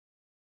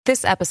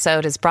This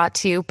episode is brought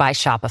to you by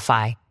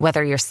Shopify.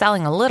 Whether you're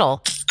selling a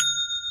little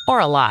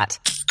or a lot,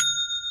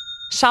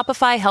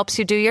 Shopify helps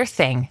you do your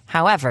thing,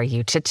 however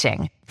you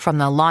cha-ching. From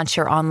the launch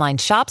your online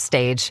shop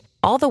stage,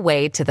 all the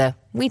way to the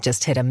we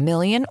just hit 1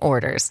 million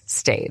orders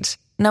stage.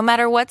 No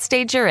matter what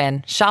stage you're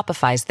in,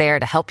 Shopify's there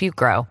to help you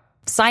grow.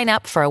 Sign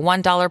up for a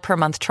 $1 per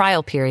month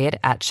trial period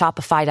at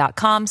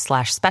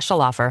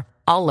shopify.com/special offer,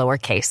 all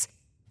lowercase.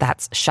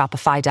 That's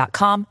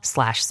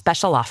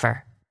shopify.com/special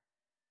offer.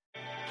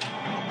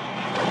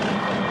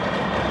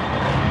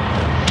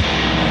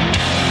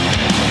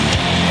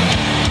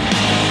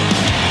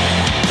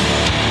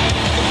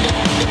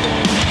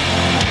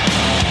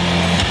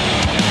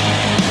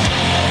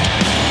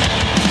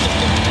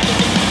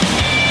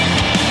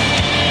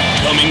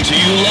 Coming to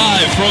you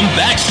live from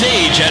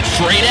backstage at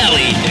Freight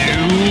Alley.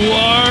 You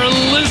are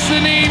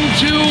listening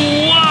to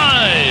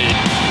What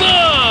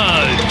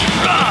the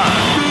Truck.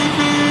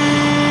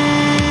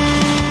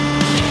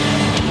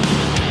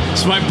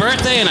 It's my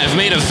birthday, and I've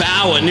made a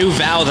new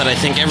vow that I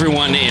think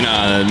everyone in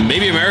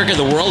maybe America,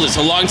 the world, it's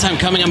a long time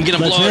coming. I'm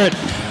going to blow it.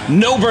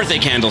 No birthday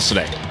candles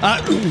today.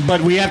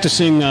 But we have to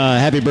sing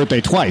Happy Birthday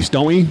twice,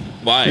 don't we?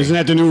 Why? Isn't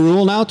that the new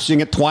rule now? To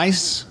sing it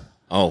twice?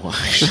 Oh, I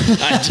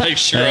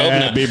sure hope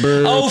not. Happy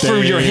birthday. Oh, for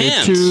your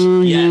hands.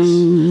 To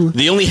you. Yes.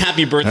 The only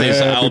happy birthdays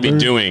Happy I'll be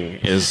doing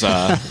is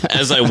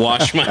as I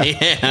wash my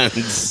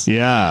hands.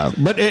 Yeah.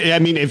 But, I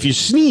mean, if you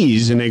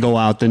sneeze and they go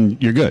out, then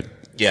you're good.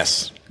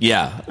 Yes.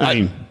 Yeah.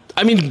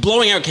 I mean,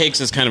 blowing out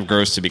cakes is kind of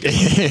gross to begin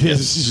with. It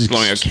is.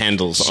 Blowing out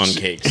candles on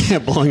cakes. Yeah,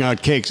 blowing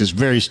out cakes is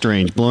very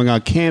strange. Blowing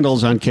out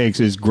candles on cakes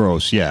is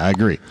gross. Yeah, I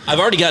agree. I've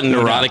already gotten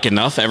neurotic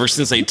enough ever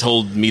since they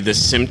told me the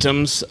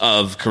symptoms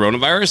of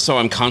coronavirus, so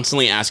I'm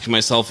constantly asking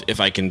myself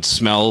if I can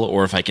smell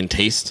or if I can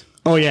taste.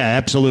 Oh, yeah,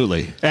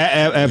 absolutely.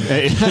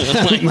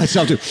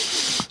 Myself, too.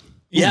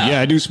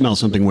 Yeah. I do smell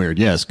something weird.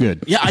 Yes,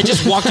 good. Yeah, I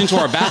just walked into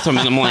our bathroom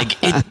and I'm like,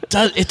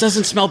 it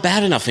doesn't smell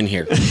bad enough in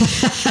here.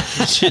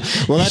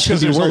 Well, that's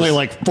because there's only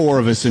like 4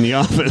 of us in the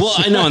office. Well,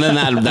 I know, and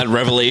then that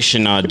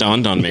revelation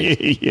dawned on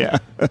me. Yeah,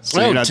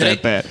 so you're not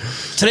that bad.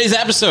 Today's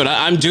episode,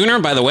 I'm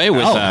Dooner, by the way,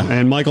 with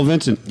and Michael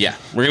Vincent. Yeah,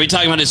 we're gonna be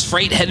talking about his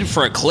freight headed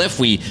for a cliff.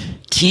 We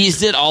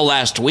teased it all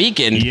last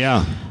week, and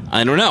yeah.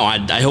 I don't know.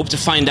 I hope to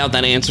find out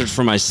that answer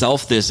for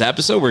myself this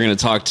episode. We're going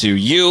to talk to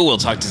you. We'll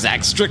talk to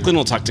Zach Strickland.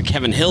 We'll talk to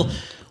Kevin Hill.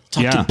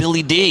 Talk to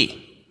Billy D.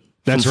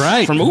 That's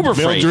right. From Uber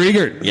Bill Freight.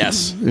 Drieger.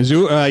 Yes.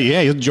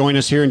 He'll join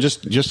us here in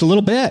just a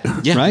little bit.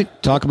 Yeah.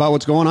 Right? Talk about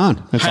what's going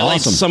on. That's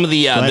highlight awesome. Some of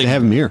the Glad to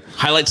have him here.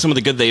 Highlight some of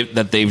the good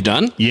that they've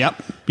done.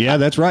 Yep. Yeah,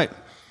 that's right.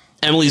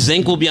 Emily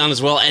Zink will be on as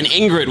well, and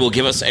Ingrid will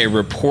give us a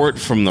report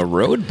from the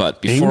road.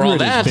 But before all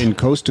that, has been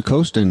coast to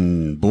coast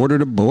and border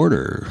to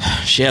border.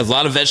 She has a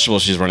lot of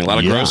vegetables she's running, a lot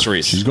of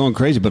groceries. She's going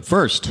crazy. But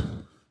first,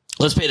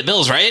 let's pay the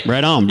bills, right?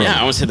 Right on, bro. Yeah,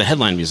 I want to say the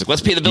headline music.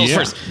 Let's pay the bills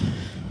first.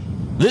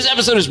 This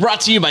episode is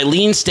brought to you by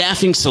Lean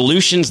Staffing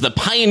Solutions, the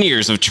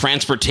pioneers of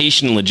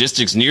transportation and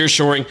logistics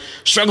nearshoring,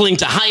 struggling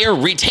to hire,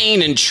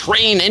 retain, and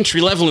train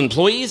entry-level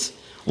employees.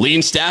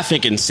 Lean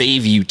Staffing can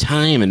save you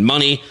time and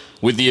money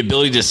with the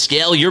ability to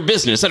scale your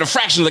business at a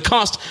fraction of the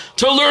cost.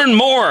 To learn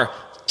more,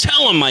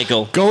 tell them,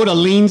 Michael. Go to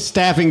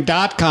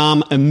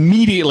leanstaffing.com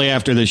immediately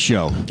after this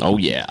show. Oh,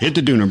 yeah. Hit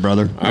the Dooner,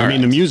 brother. I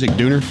mean the music,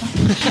 Dooner.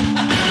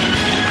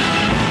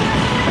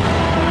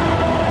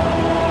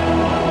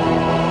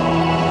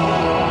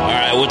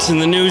 What's in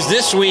the news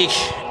this week?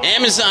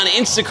 Amazon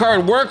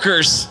Instacart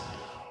workers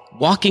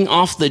walking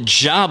off the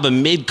job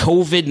amid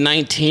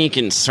COVID-19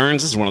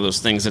 concerns. This is one of those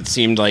things that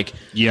seemed like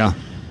it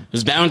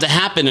was bound to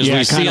happen as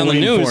we see on the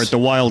news. For it, the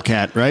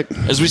Wildcat, right?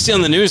 As we see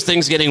on the news,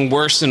 things getting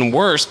worse and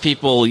worse.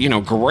 People,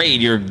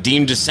 great, you're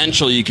deemed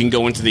essential, you can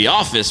go into the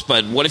office,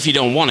 but what if you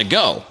don't want to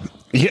go?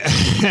 Yeah,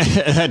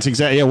 that's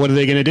exactly. Yeah, what are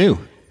they going to do?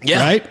 Yeah.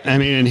 Right? I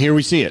mean, and here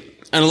we see it.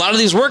 And a lot of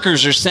these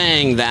workers are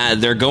saying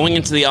that they're going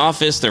into the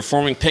office, they're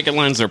forming picket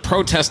lines, they're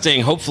protesting,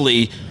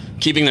 hopefully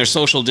keeping their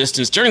social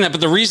distance during that. But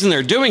the reason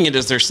they're doing it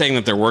is they're saying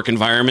that their work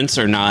environments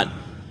are not,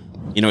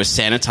 as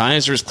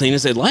sanitized or as clean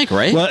as they'd like,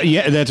 right? Well,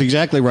 yeah, that's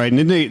exactly right.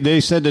 And then they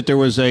said that there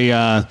was they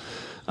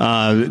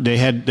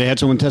had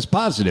someone test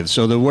positive.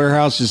 So the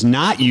warehouse is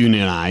not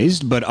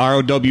unionized, but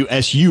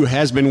ROWSU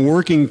has been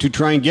working to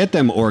try and get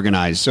them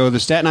organized. So the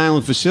Staten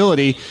Island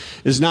facility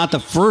is not the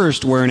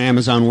first where an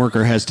Amazon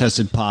worker has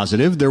tested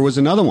positive. There was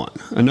another one.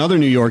 Another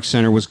New York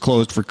center was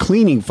closed for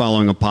cleaning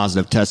following a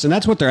positive test. And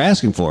that's what they're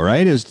asking for,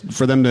 right? Is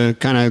for them to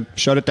kind of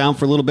shut it down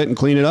for a little bit and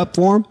clean it up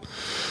for them.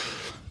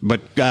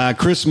 But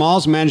Chris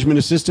Smalls, management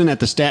assistant at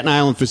the Staten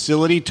Island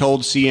facility,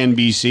 told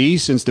CNBC,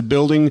 since the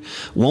building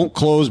won't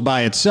close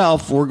by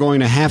itself, we're going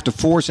to have to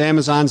force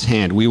Amazon's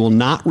hand. We will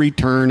not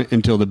return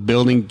until the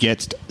building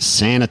gets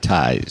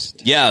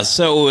sanitized. Yeah,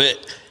 so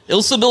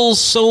Ilsabil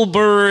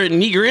Solber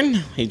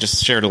Nigrin, he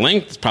just shared a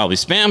link. It's probably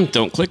spam.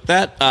 Don't click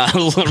that.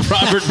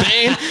 Robert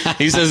Bain,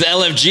 he says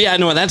LFG. I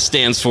know what that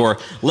stands for.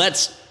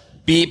 Let's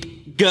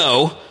beep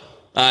go.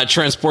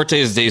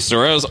 Transportes de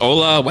Soros.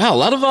 Hola. Wow, a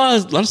lot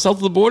of south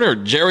of the border.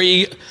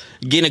 Jerry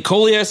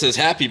Ginacolia says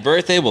happy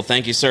birthday. Well,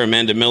 thank you, sir.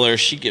 Amanda Miller,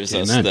 she gives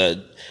us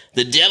the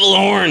The Devil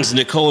Horns,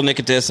 Nicole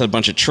Nicotis, a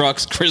bunch of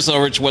trucks. Chris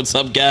Ulrich, what's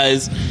up,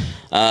 guys?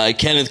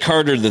 Kenneth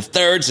Carter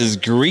III says,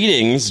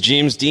 greetings.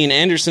 James Dean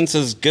Anderson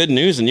says, good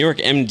news. The New York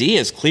MD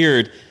has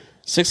cleared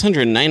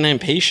 699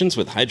 patients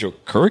with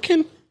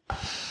hydrochloroquine.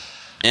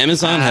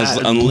 Amazon has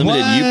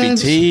unlimited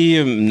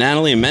UPT.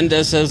 Natalie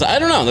Mendez says, I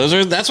don't know.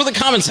 That's what the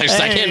comment section.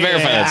 I can't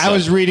verify that stuff. I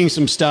was reading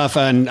some stuff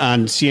on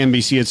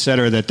CNBC, et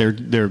cetera, that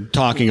they're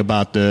talking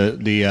about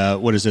the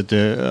what is it,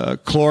 the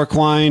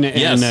chloroquine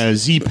and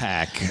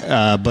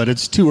Z-Pak, but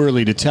it's too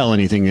early to tell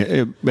anything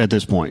at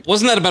this point.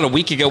 Wasn't that about a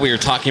week ago we were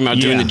talking about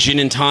doing the gin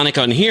and tonic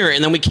on here,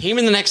 and then we came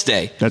in the next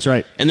day. That's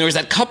right. And there was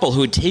that couple who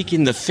had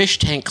taken the fish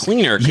tank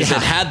cleaner because it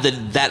had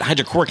that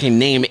hydrochloroquine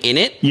name in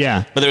it.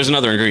 Yeah. But there was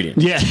another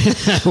ingredient. Yeah,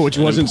 which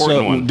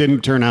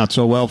didn't turn out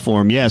so well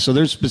for him. Yeah, so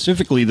there's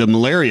specifically the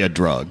malaria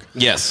drug.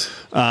 Yes.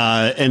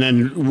 And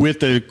then with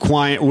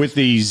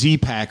the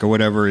Z-Pak or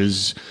whatever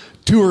is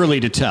too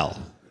early to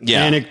tell.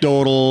 Yeah.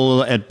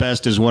 Anecdotal at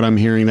best is what I'm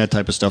hearing, that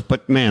type of stuff.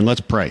 But man,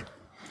 let's pray.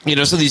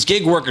 So these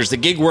gig workers, the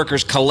Gig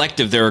Workers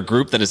Collective, they're a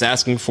group that is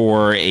asking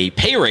for a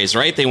pay raise,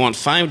 right? They want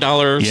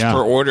 $5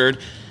 per order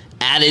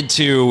added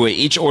to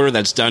each order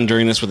that's done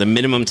during this with a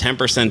minimum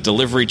 10%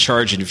 delivery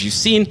charge. And if you've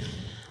seen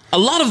a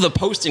lot of the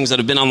postings that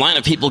have been online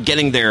of people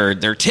getting their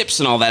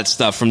tips and all that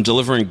stuff from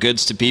delivering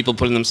goods to people,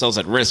 putting themselves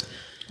at risk,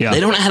 they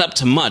don't add up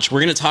to much.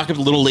 We're going to talk a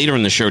little later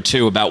in the show,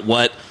 too, about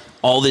what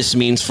all this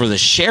means for the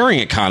sharing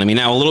economy.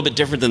 Now, a little bit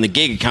different than the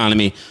gig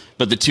economy,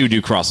 but the two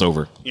do cross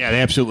over. Yeah,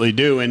 they absolutely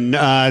do. And,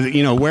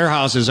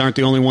 warehouses aren't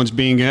the only ones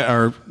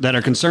that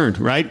are concerned,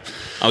 right?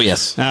 Oh,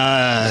 yes.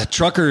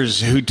 Truckers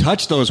who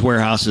touch those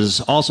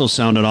warehouses also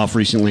sounded off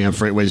recently on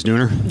FreightWaves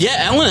Nooner. Yeah,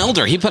 Alan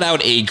Elder, he put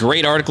out a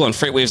great article on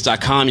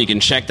FreightWaves.com. You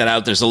can check that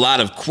out. There's a lot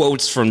of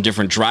quotes from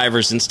different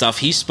drivers and stuff.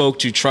 He spoke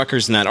to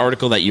truckers in that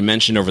article that you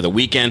mentioned over the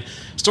weekend.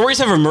 Stories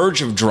have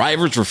emerged of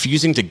drivers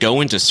refusing to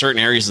go into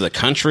certain areas of the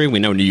country. We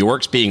know New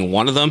York's being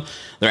one of them.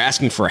 They're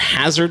asking for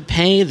hazard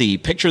pay. The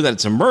picture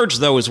that's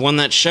emerged, though, is one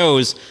that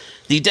shows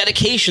the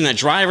dedication that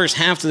drivers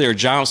have to their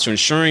jobs to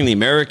ensuring the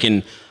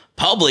American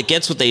public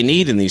gets what they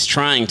need in these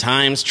trying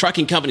times.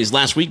 Trucking companies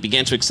last week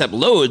began to accept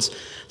loads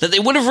that they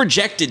would have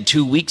rejected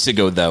 2 weeks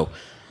ago, though.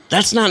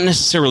 That's not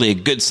necessarily a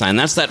good sign.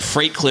 That's that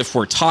freight cliff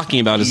we're talking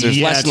about. As there's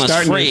less and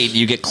less freight,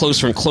 you get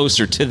closer and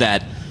closer to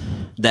that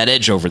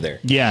edge over there.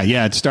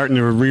 Yeah, it's starting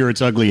to rear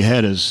its ugly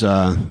head is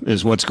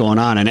what's going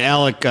on. And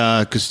Alec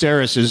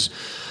Costeris is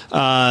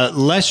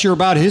less sure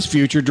about his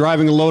future,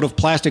 driving a load of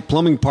plastic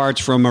plumbing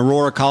parts from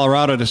Aurora,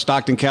 Colorado to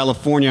Stockton,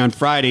 California on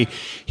Friday.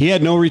 He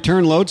had no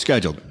return load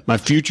scheduled. My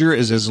future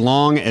is as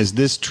long as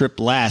this trip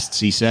lasts,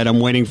 he said. I'm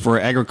waiting for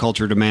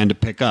agriculture demand to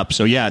pick up.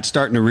 So, it's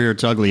starting to rear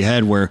its ugly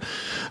head where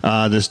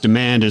this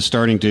demand is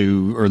starting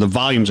to, or the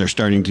volumes are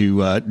starting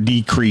to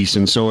decrease,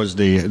 and so is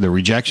the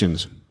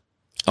rejections.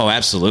 Oh,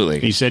 absolutely.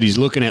 He said he's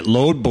looking at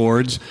load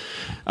boards,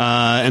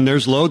 and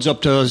there's loads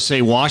up to,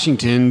 say,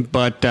 Washington,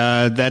 but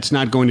that's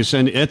not going to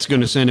send. It's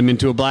going to send him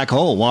into a black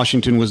hole.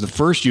 Washington was the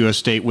first U.S.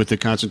 state with the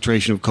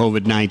concentration of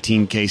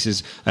COVID-19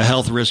 cases, a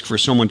health risk for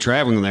someone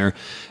traveling there.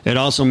 It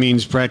also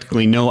means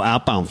practically no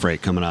outbound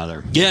freight coming out of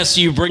there. Yes,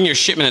 you bring your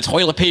shipment of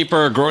toilet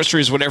paper,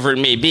 groceries, whatever it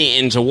may be,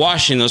 into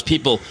Washington. Those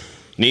people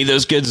need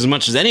those goods as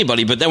much as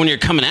anybody, but then when you're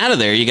coming out of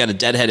there, you got to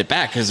deadhead it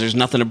back because there's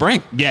nothing to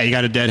bring. Yeah, you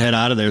got to deadhead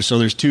out of there. So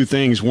there's two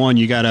things. One,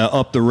 you got to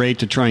up the rate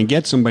to try and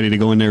get somebody to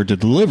go in there to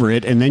deliver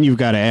it, and then you've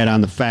got to add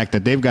on the fact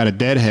that they've got to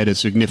deadhead a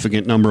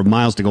significant number of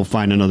miles to go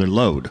find another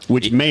load,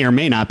 which may or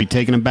may not be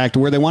taking them back to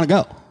where they want to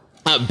go.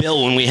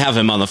 Bill, when we have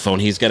him on the phone,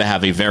 he's going to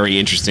have a very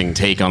interesting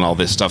take on all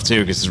this stuff, too,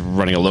 because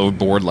running a load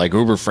board like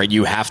Uber Freight,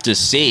 you have to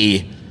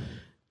see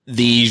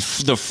the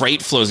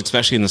freight flows,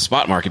 especially in the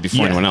spot market,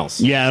 before anyone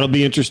else. Yeah, it'll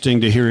be interesting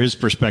to hear his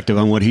perspective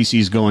on what he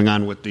sees going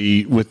on with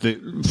the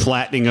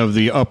flattening of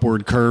the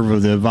upward curve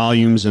of the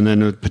volumes and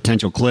then a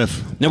potential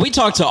cliff. Now, we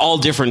talked to all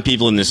different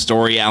people in this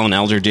story. Alan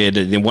Elder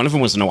did. One of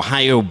them was an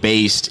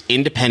Ohio-based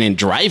independent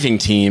driving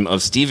team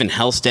of Stephen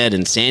Helsted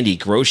and Sandy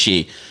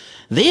Groshi.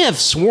 They have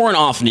sworn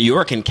off New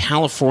York and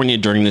California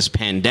during this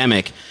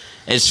pandemic.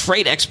 As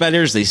freight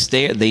expeditors,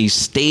 they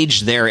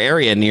staged their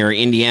area near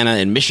Indiana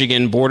and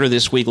Michigan border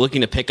this week,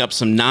 looking to pick up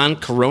some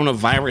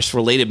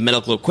non-coronavirus-related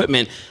medical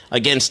equipment.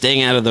 Again,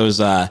 staying out of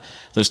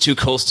those two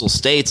coastal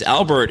states.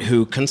 Albert,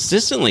 who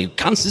consistently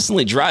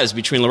drives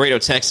between Laredo,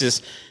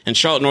 Texas, and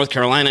Charlotte, North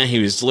Carolina, he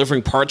was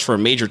delivering parts for a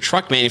major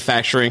truck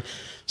manufacturing,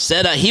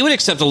 said he would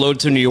accept a load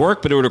to New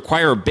York, but it would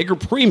require a bigger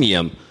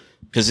premium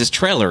because his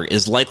trailer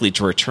is likely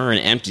to return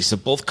empty. So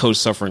both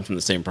coasts suffering from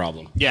the same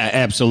problem. Yeah,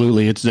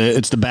 absolutely. It's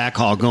the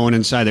backhaul going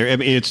inside there. I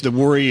mean, it's the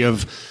worry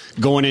of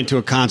going into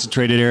a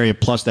concentrated area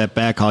plus that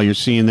backhaul. You're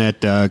seeing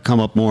that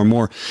come up more and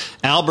more.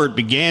 Albert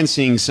began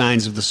seeing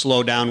signs of the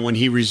slowdown when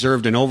he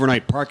reserved an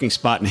overnight parking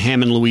spot in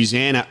Hammond,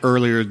 Louisiana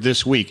earlier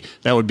this week.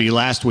 That would be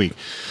last week.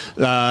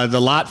 The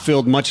lot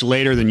filled much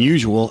later than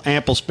usual.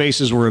 Ample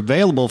spaces were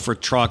available for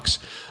trucks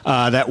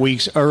that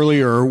weeks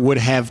earlier would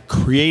have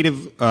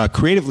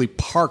creatively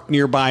parked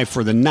nearby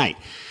for the night.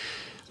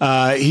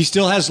 He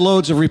still has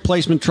loads of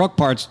replacement truck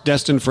parts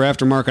destined for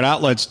aftermarket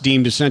outlets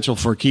deemed essential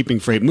for keeping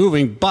freight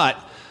moving,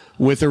 but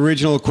with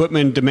original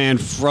equipment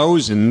demand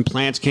frozen,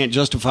 plants can't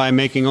justify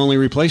making only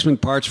replacement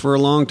parts for a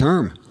long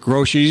term.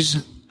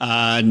 Groceries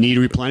need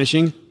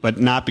replenishing, but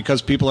not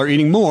because people are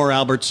eating more,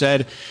 Albert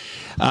said.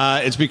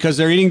 It's because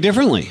they're eating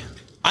differently.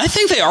 I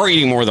think they are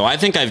eating more, though. I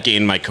think I've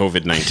gained my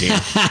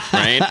COVID-19,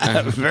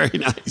 right? Very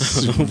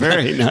nice.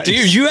 Very nice.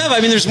 Dude, you have?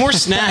 I mean, there's more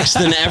snacks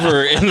than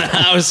ever in the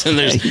house, and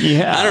there's,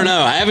 I don't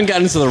know. I haven't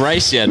gotten to the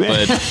rice yet,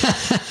 but...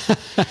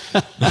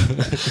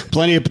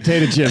 Plenty of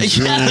potato chips.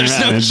 Yeah, there's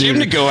no gym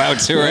to go out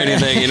to or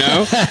anything, you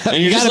know?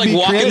 And you're just like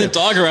walking creative. The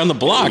dog around the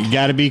block. You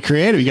got to be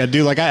creative. You got to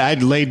do like I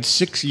laid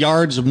 6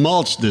 yards of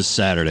mulch this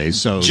Saturday.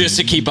 So just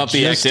to keep up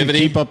the activity?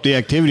 To keep up the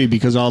activity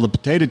because all the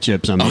potato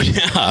chips I'm eating.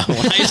 Oh, yeah.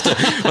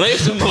 When I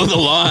used to mow the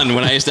lawn,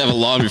 when I used to have a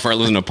lawn before I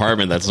lived in an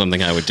apartment, that's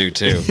something I would do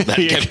too. That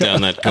kept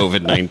down that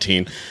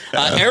COVID-19.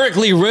 Eric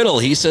Lee Riddle,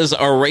 he says,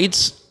 are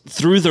rates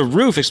through the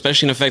roof,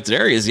 especially in affected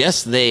areas?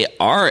 Yes, they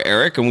are,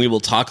 Eric, and we will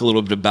talk a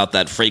little bit about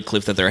that freight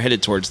cliff that they're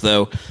headed towards,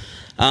 though.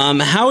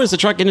 How is the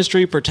truck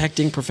industry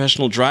protecting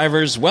professional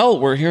drivers? Well,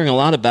 we're hearing a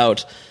lot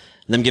about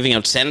them giving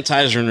out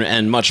sanitizer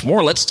and much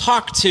more. Let's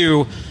talk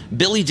to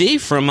Billy D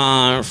from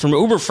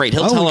Uber Freight.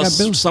 He'll tell us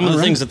some of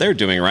the things that they're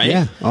doing, right?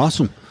 Yeah,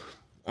 awesome.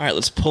 All right,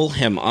 let's pull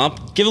him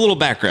up. Give a little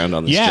background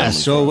on this. Yeah,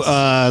 so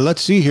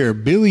let's see here.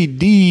 Billy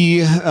D.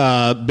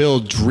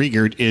 Bill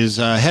Driegert is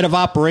head of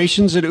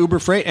operations at Uber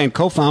Freight and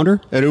co-founder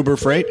at Uber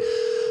Freight.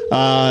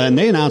 And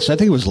they announced, I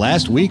think it was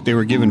last week, they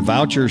were giving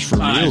vouchers for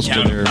meals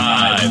to their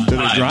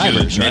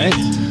drivers, right?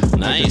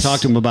 Nice. Talk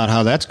to them about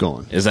how that's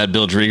going. Is that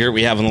Bill Driegert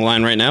we have on the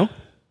line right now?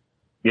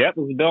 Yep,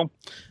 this is Bill.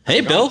 Hey,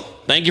 Bill.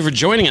 Thank you for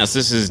joining us.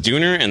 This is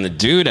Dooner and the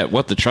Dude at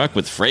What the Truck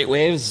with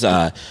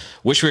FreightWaves.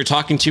 Wish we were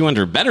talking to you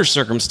under better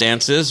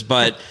circumstances,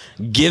 but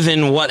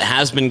given what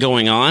has been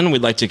going on,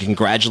 we'd like to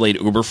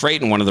congratulate Uber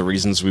Freight. And one of the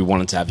reasons we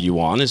wanted to have you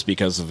on is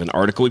because of an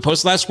article we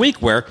posted last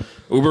week where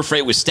Uber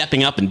Freight was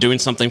stepping up and doing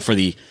something for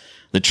the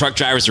truck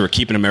drivers who are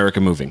keeping America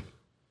moving.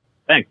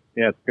 Thanks.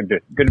 Yeah,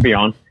 it's good to be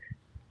on.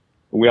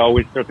 We all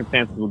wish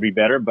circumstances would be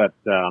better, but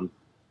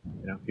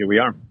here we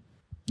are.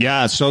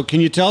 Yeah, so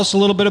can you tell us a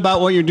little bit about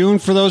what you're doing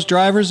for those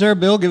drivers there,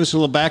 Bill? Give us a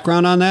little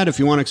background on that if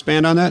you want to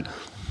expand on that.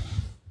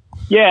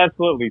 Yeah,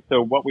 absolutely.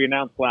 So what we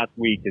announced last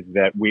week is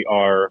that we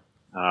are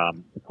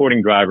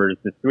supporting drivers.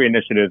 There's 3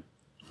 initiatives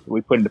that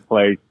we put into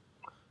place.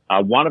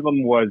 One of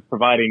them was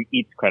providing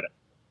Eats credit.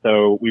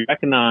 So we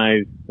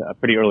recognized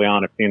pretty early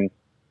on, I've seen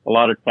a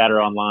lot of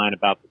chatter online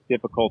about the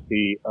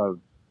difficulty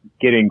of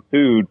getting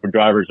food for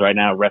drivers right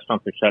now.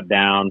 Restaurants are shut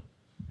down.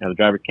 The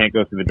drivers can't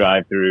go through the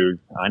drive-throughs.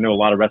 I know a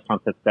lot of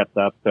restaurants have stepped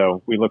up,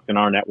 so we looked in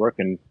our network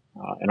and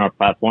in our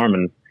platform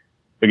and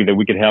figured that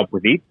we could help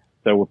with Eats.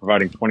 So we're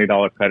providing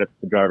 $20 credits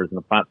to drivers on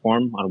the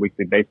platform on a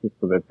weekly basis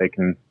so that they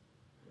can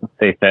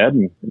stay fed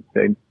and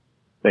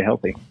stay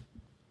healthy.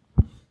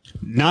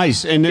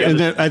 Nice. And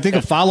I think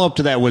a follow-up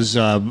to that was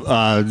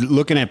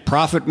looking at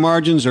profit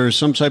margins or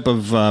some type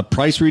of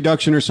price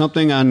reduction or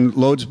something on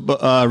loads,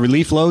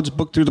 relief loads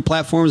booked through the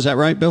platform. Is that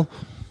right, Bill?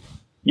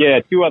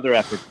 Yeah, 2 other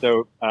efforts.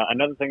 So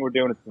another thing we're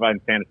doing is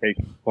providing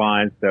sanitation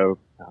supplies. So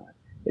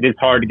it is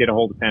hard to get a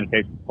hold of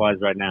sanitation supplies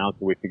right now,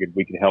 so we figured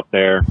we could help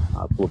there.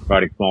 So we're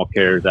providing small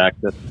carriers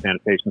access to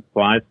sanitation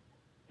supplies.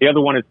 The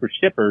other one is for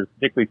shippers,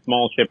 particularly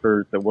small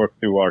shippers that work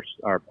through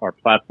our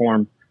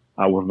platform.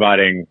 We're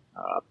providing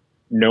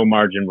no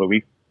margin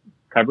relief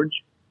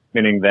coverage,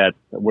 meaning that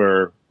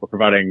we're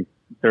providing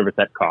service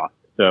at cost.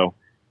 So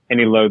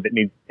any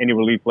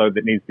relief load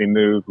that needs to be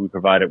moved, we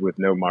provide it with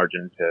no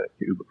margin to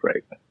Uber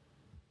Freight.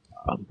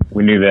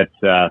 We knew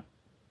that,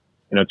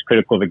 it's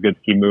critical that goods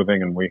keep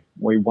moving, and we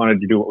wanted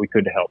to do what we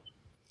could to help.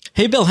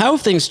 Hey, Bill, how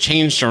have things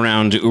changed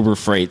around Uber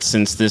Freight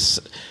since this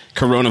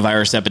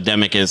coronavirus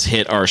epidemic has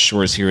hit our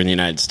shores here in the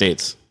United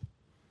States?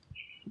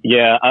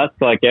 Yeah, us,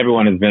 like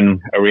everyone, has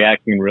been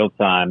reacting in real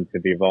time to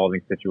the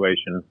evolving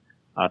situation.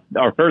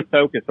 Our first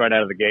focus right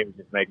out of the gate was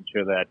just making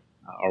sure that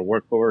our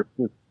workforce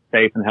is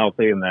safe and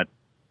healthy and that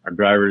our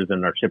drivers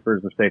and our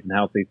shippers are safe and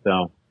healthy.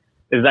 So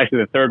this is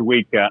actually the 3rd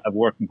week of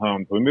work from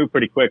home. So we moved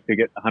pretty quick to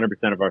get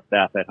 100% of our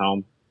staff at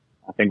home.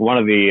 I think one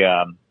of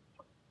the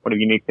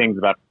unique things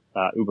about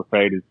Uber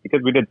Freight is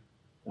because we did,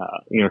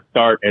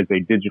 start as a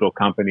digital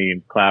company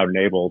and cloud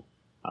enabled,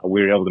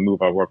 we were able to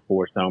move our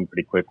workforce home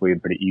pretty quickly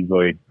and pretty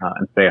easily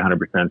and stay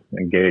 100%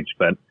 engaged.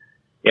 But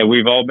yeah,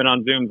 we've all been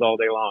on Zooms all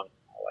day long,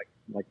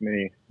 like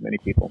many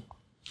people.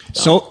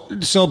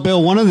 So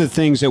Bill, one of the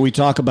things that we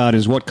talk about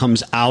is what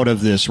comes out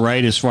of this,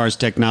 right? As far as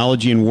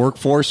technology and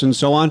workforce and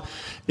so on,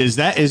 is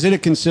it a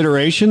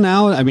consideration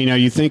now? I mean, are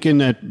you thinking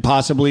that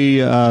possibly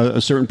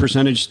a certain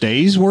percentage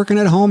stays working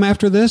at home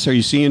after this? Are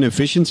you seeing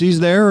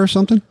efficiencies there or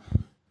something?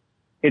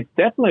 It's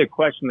definitely a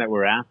question that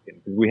we're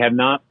asking because we have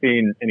not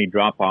seen any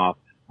drop off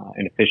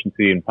in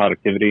efficiency and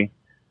productivity.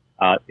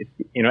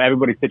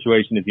 Everybody's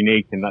situation is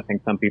unique, and I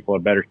think some people are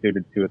better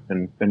suited to it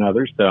than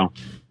others. So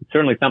it's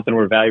certainly something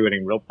we're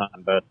evaluating in real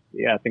time. But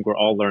yeah, I think we're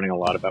all learning a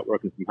lot about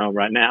working from home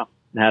right now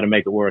and how to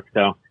make it work.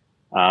 So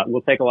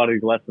we'll take a lot of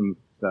these lessons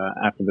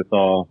after this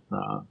all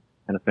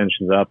kind of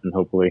finishes up and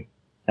hopefully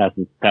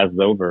passes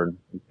over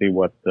and see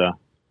what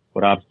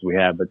options we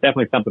have. But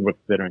definitely something we're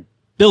considering.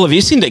 Bill, have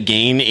you seen a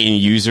gain in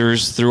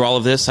users through all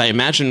of this? I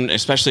imagine,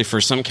 especially for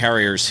some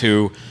carriers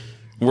who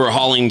were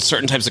hauling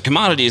certain types of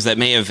commodities that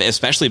may have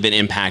especially been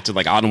impacted,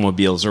 like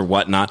automobiles or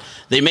whatnot,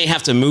 they may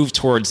have to move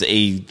towards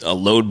a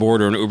load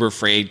board or an Uber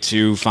Freight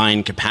to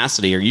find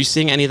capacity. Are you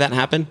seeing any of that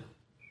happen?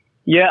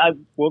 Yeah,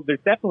 well,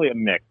 there's definitely a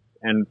mix,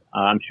 and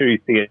I'm sure you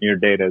see it in your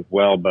data as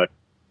well, but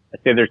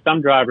I'd say there's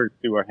some drivers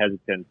who are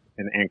hesitant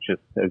and anxious,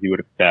 as you would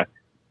expect.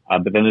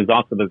 But then there's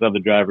also those other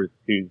drivers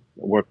whose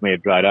work may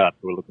have dried up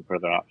who are looking for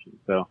other options.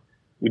 So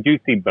we do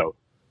see both.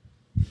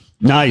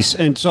 Nice.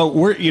 And so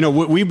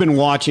we've been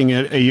watching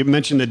it. You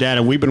mentioned the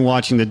data. We've been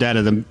watching the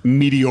data, the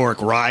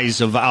meteoric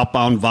rise of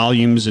outbound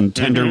volumes and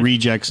tender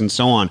rejects and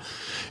so on.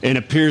 And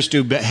it appears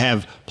to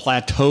have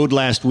plateaued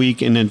last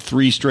week, and then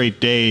 3 straight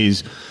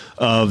days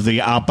of the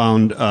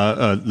outbound,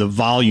 the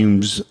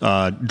volumes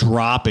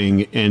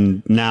dropping,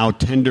 and now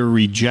tender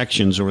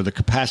rejections, or the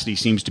capacity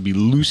seems to be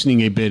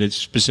loosening a bit,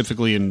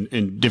 specifically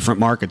in different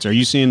markets. Are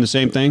you seeing the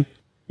same thing?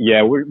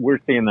 Yeah, we're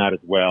seeing that as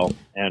well.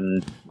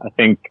 And I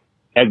think,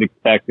 as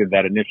expected,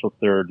 that initial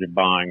surge of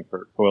buying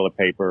for toilet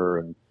paper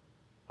and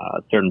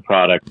certain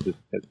products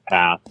has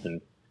passed,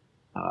 and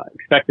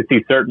expect to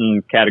see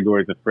certain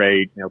categories of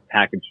freight,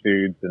 packaged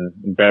foods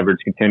and beverage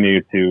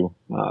continue to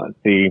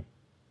see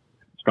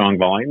strong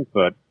volumes.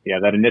 But yeah,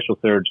 that initial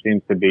surge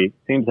seems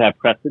to have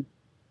crested.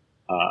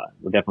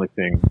 We're definitely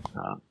seeing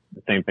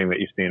the same thing that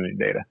you see in the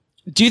data.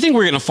 Do you think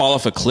we're going to fall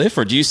off a cliff,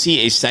 or do you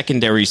see a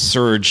secondary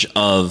surge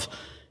of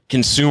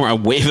a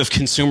wave of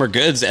consumer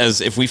goods, as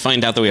if we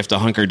find out that we have to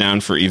hunker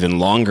down for even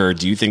longer?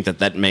 Do you think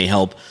that may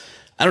help,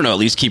 I don't know, at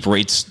least keep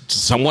rates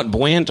somewhat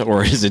buoyant,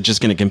 or is it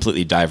just going to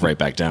completely dive right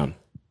back down?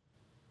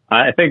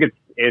 I think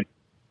it's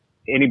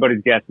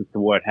anybody's guess as to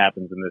what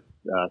happens in this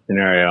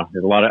scenario.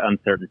 There's a lot of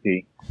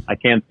uncertainty. I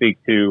can't speak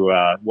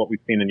to what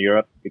we've seen in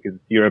Europe, because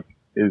Europe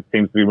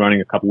seems to be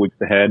running a couple weeks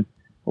ahead.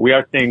 We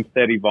are seeing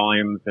steady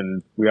volumes,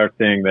 and we are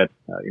seeing that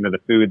the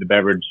food, the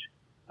beverage,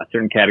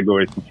 certain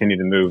categories continue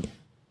to move.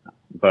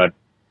 But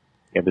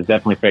yeah, there's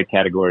definitely freight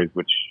categories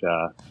which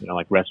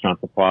like restaurant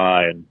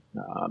supply and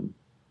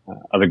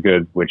other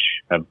goods which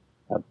have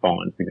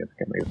fallen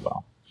significantly as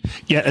well.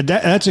 Yeah,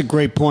 that's a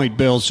great point,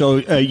 Bill. So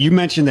you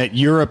mentioned that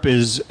Europe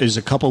is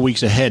a couple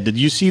weeks ahead. Did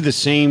you see the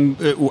same?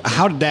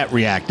 How did that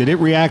react? Did it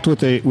react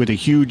with a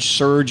huge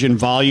surge in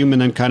volume and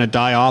then kind of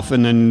die off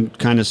and then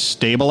kind of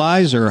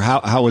stabilize, or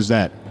how was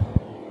that?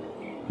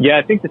 Yeah,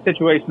 I think the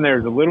situation there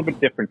is a little bit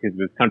different because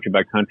it was country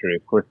by country.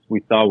 Of course,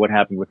 we saw what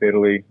happened with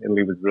Italy.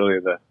 Italy was really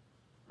the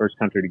first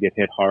country to get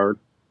hit hard.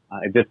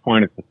 At this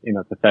point,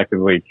 it's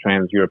effectively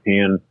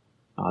trans-European.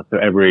 So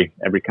every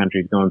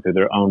country is going through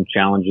their own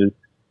challenges.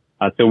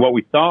 So what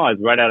we saw is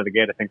right out of the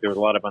gate, I think there was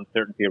a lot of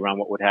uncertainty around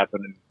what would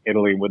happen in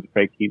Italy. Would the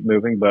freight keep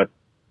moving? But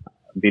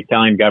the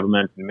Italian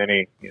government and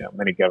many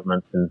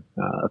governments and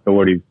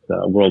authorities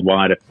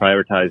worldwide have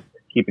prioritized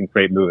keeping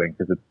freight moving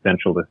because it's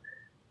essential to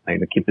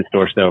keep the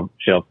store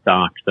shelf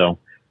stocked. So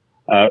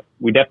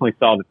we definitely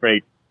saw the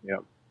freight.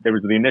 There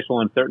was the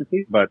initial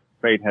uncertainty, but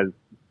freight has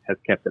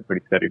kept a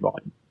pretty steady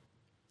volume.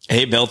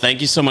 Hey, Bill,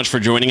 thank you so much for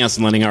joining us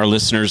and letting our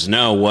listeners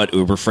know what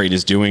Uber Freight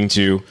is doing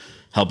to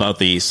help out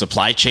the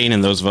supply chain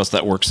and those of us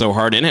that work so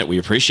hard in it. We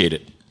appreciate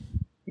it.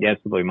 Yeah,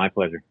 absolutely. My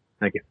pleasure.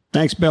 Thank you.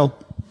 Thanks, Bill.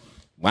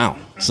 Wow.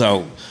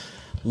 So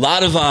a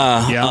lot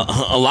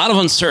of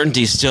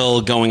uncertainty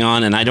still going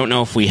on, and I don't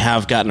know if we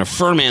have gotten a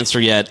firm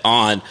answer yet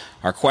on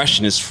our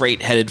question, is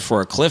freight headed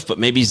for a cliff? But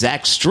maybe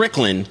Zach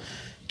Strickland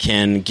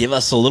can give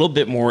us a little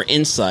bit more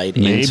insight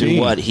into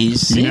what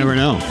he's seeing. You never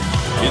know. It's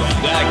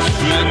Zach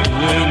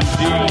Strickland,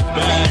 deep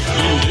back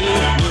in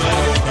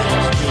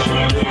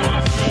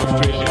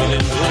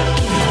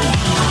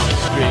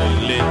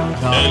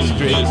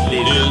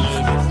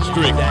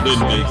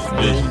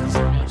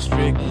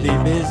Strictly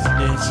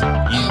business.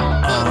 You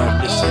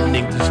are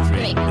listening to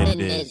Strictly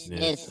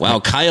Business. Wow,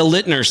 Kyle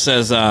Littner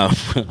says,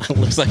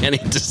 looks like I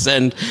need to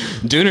send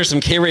Dooner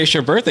some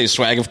K-Ratio birthday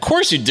swag. Of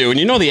course you do, and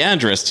you know the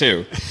address,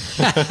 too.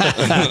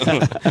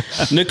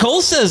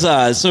 Nicole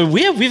says, so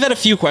we've had a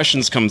few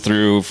questions come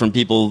through from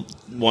people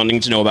wanting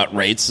to know about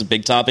rates, a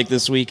big topic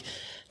this week.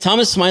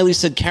 Thomas Smiley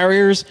said,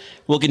 carriers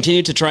will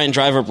continue to try and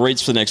drive up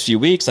rates for the next few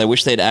weeks. I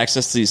wish they had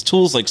access to these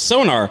tools like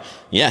Sonar.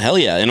 Yeah, hell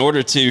yeah. In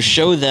order to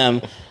show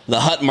them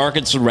the hot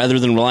markets rather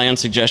than rely on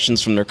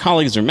suggestions from their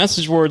colleagues or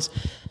message boards.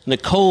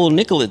 Nicole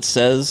Nicollet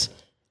says,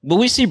 will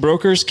we see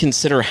brokers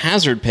consider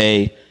hazard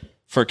pay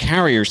for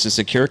carriers to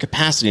secure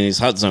capacity in these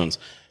hot zones?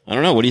 I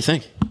don't know. What do you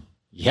think?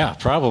 Yeah,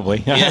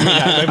 probably.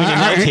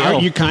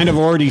 Are you kind of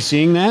already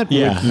seeing that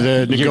with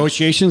the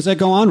negotiations that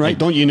go on, right?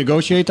 Don't you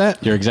negotiate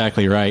that? You're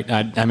exactly right.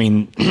 I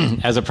mean,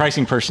 as a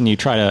pricing person, you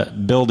try to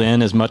build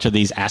in as much of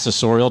these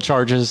accessorial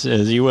charges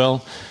as you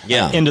will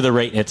into the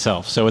rate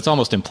itself. So it's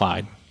almost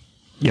implied.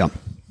 Yeah.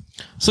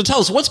 So tell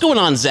us, what's going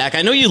on, Zach?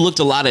 I know you looked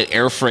a lot at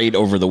air freight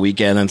over the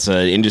weekend. It's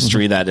an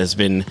industry that has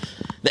been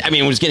I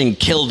mean, it was getting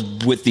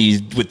killed with the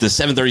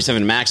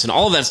 737 MAX and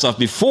all of that stuff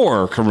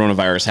before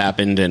coronavirus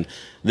happened, and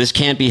this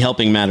can't be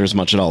helping matters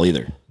much at all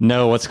either.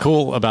 No, what's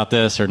cool about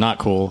this, or not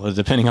cool,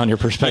 depending on your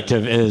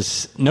perspective,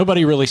 is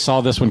nobody really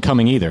saw this one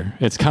coming either.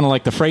 It's kind of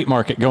like the freight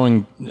market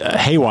going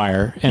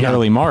haywire in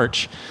early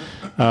March.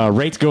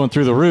 Rates going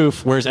through the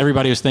roof, whereas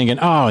everybody was thinking,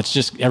 oh, it's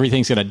just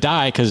everything's going to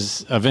die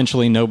because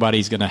eventually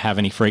nobody's going to have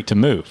any freight to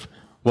move.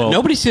 Well,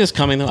 nobody see this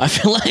coming though. I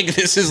feel like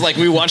this is like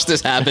we watched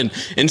this happen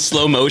in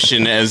slow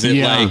motion as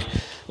it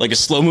like a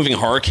slow moving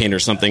hurricane or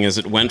something as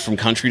it went from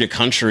country to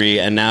country,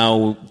 and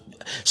now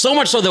so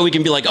much so that we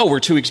can be like, oh, we're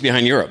 2 weeks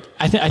behind Europe.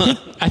 I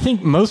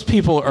think most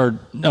people are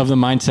of the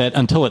mindset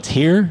until it's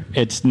here,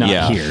 it's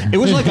not here. It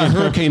was like a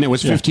hurricane that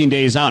was 15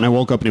 days out, and I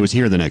woke up and it was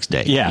here the next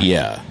day.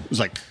 Yeah. It was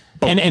like.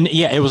 And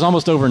it was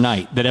almost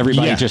overnight that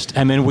everybody just,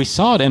 I mean, we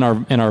saw it in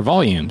our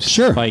volumes.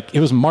 Sure. Like it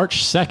was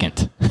March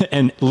 2nd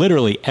and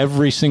literally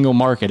every single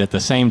market at the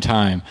same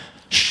time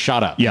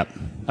shot up. Yep.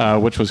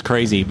 Which was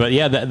crazy. But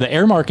yeah, the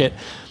air market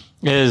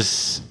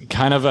is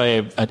kind of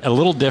a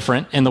little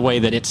different in the way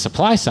that its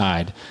supply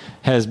side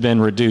has been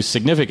reduced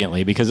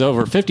significantly because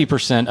over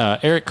 50%,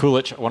 Eric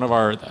Kulich, one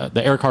of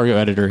the air cargo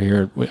editor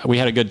here, we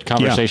had a good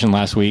conversation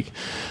last week.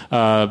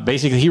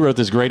 Basically he wrote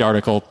this great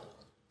article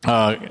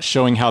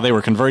showing how they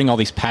were converting all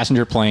these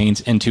passenger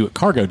planes into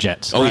cargo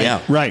jets. Oh, yeah.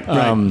 Right.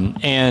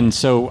 And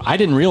so I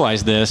didn't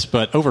realize this,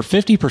 but over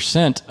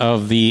 50%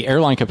 of the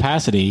airline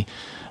capacity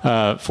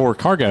for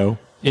cargo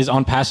is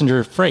on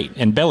passenger freight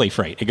and belly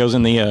freight. It goes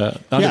in the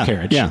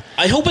undercarriage. Yeah.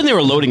 I hope when they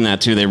were loading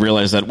that, too, they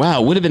realized that,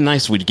 wow, it would have been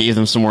nice if we gave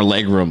them some more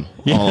leg room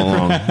all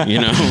along, you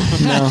know?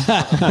 No.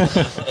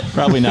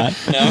 Probably not.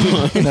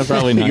 No,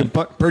 probably not. You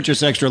can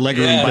purchase extra leg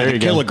room by the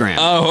kilogram.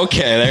 Oh, okay.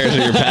 There's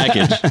your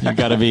package.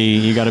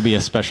 You gotta be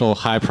a special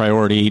high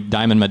priority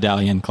Diamond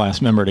Medallion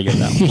class member to get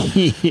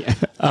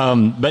that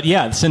one. But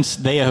yeah, since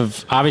they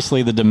have,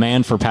 obviously the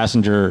demand for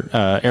passenger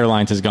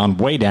airlines has gone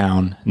way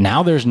down,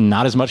 now there's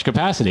not as much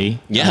capacity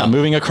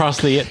moving across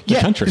the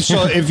country.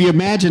 So if you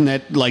imagine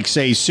that, like,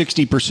 say,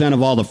 60%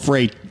 of all the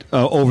freight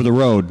over the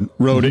road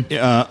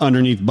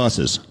underneath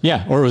buses.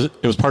 Yeah, or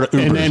it was part of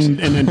Ubers. And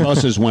then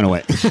buses went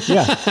away.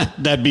 Yeah.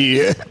 That'd be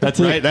that's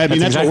right. That's that's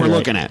exactly what we're right.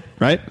 looking at,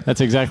 right?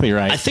 That's exactly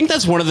right. I think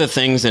that's one of the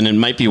things, and it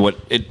might be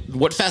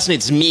what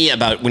fascinates me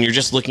about when you're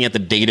just looking at the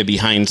data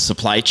behind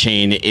supply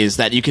chain is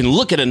that you can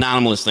look at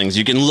anomalous things.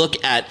 You can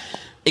look at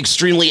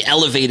extremely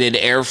elevated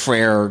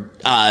airfare,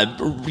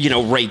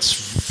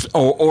 rates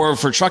or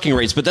for trucking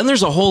rates. But then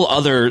there's a whole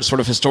other sort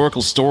of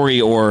historical story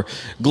or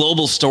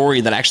global story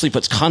that actually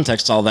puts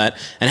context to all that.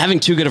 And having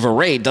too good of a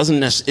rate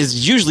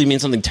is usually mean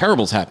something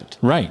terrible's happened.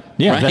 Right.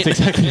 Yeah, right? That's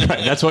exactly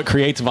right. That's what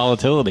creates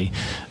volatility.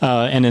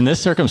 And in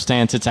this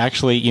circumstance, it's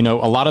actually, a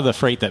lot of the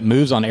freight that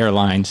moves on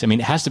airlines, I mean,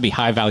 it has to be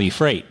high value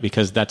freight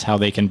because that's how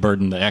they can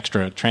burden the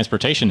extra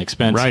transportation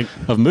expense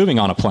of moving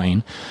on a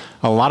plane.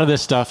 A lot of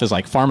this stuff is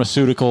like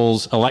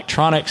pharmaceuticals,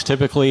 electronics,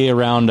 typically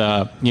around,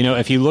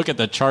 if you look at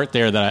the chart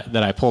there that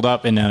I pulled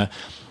up in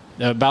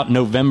about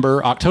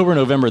October,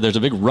 November, there's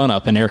a big run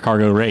up in air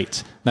cargo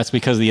rates. That's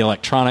because the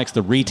electronics,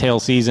 the retail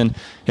season,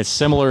 it's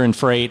similar in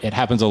freight. It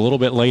happens a little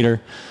bit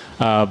later.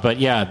 But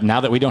yeah,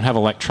 now that we don't have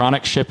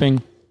electronic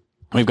shipping,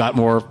 we've got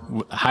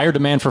higher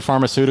demand for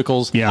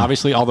pharmaceuticals,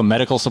 obviously all the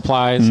medical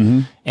supplies,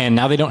 and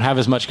now they don't have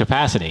as much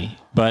capacity.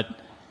 But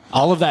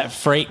all of that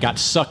freight got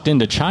sucked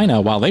into China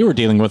while they were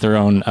dealing with their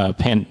own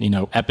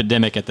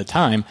epidemic at the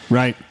time.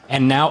 Right.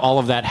 And now all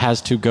of that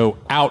has to go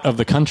out of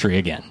the country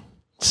again.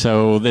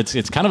 So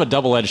it's kind of a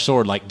double-edged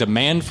sword. Like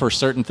demand for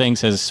certain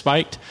things has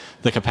spiked,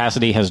 the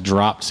capacity has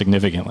dropped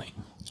significantly.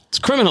 It's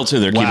criminal, too.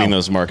 They're keeping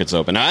those markets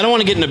open. Now, I don't want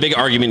to get in a big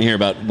argument here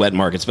about wet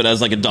markets, but as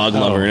like a dog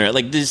lover,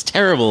 like this is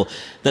terrible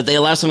that they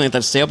allow something like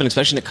that to stay open,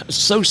 especially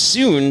so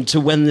soon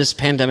to when this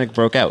pandemic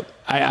broke out.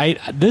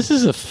 This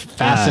is a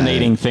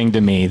fascinating thing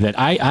to me that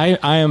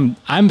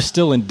I'm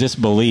still in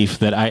disbelief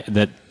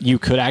that you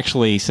could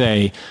actually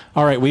say,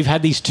 all right, we've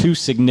had these two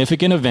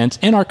significant events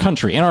in our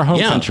country, in our home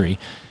country.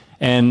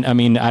 And I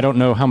mean, I don't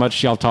know how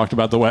much y'all talked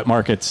about the wet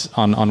markets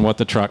on What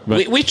the Truck,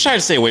 but we try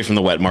to stay away from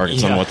the wet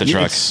markets on What the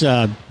Truck.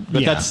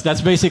 But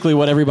that's basically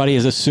what everybody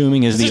is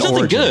assuming is the origin.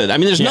 There's nothing good. I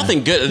mean, there's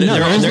nothing good.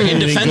 They're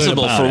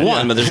indefensible for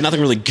one, but there's nothing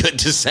really good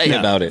to say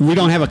about it. We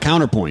don't have a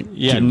counterpoint.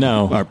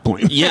 Our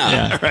point.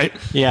 Right.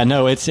 Yeah,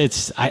 no,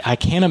 it's I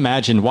can't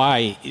imagine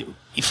why.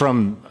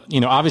 From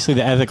obviously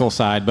the ethical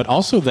side, but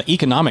also the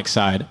economic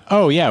side.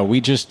 Oh yeah, we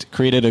just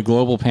created a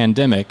global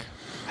pandemic.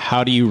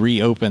 How do you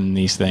reopen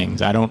these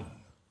things? I don't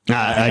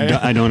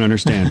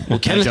understand. Well,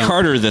 Kenneth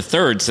Carter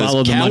III says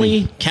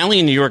Cali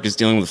in New York is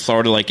dealing with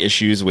Florida-like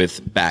issues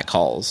with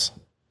backhauls.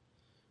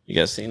 You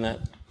guys seen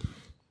that?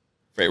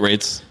 Freight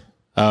rates?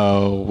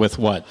 Oh, with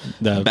what?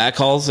 The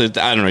backhauls?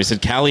 I don't know. He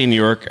said Cali and New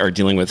York are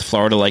dealing with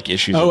Florida-like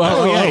issues.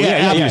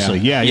 Obviously.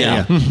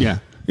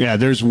 Yeah.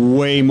 There's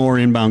way more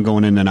inbound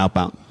going in than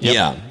outbound.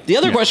 Yep. The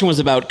other question was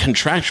about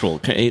contractual.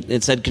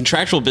 It said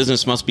contractual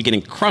business must be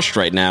getting crushed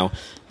right now.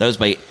 That was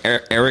by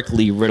Eric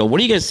Lee Riddle. What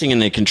are you guys seeing in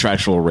the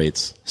contractual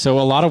rates? So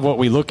a lot of what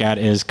we look at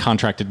is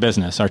contracted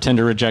business. Our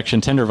tender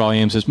rejection, tender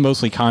volumes is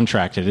mostly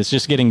contracted. It's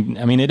just getting,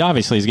 it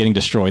obviously is getting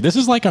destroyed. This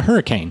is like a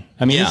hurricane.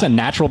 It's a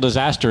natural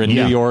disaster in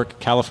New York,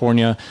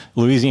 California,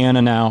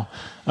 Louisiana now,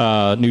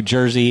 New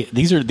Jersey.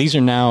 These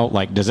are now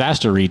like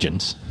disaster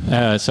regions.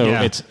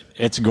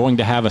 It's going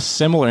to have a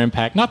similar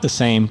impact, not the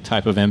same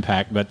type of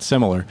impact, but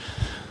similar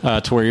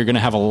to where you're going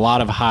to have a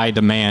lot of high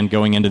demand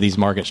going into these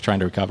markets trying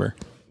to recover.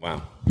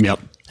 Wow. Yep.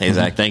 Hey,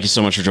 Zach, thank you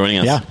so much for joining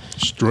us. Yeah.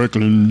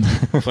 Strickland.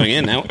 Putting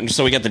in now.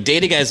 So we got the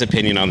data guy's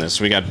opinion on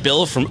this. We got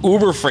Bill from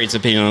Uber Freight's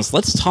opinion on this.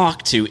 Let's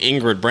talk to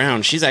Ingrid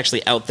Brown. She's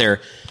actually out there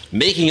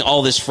making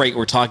all this freight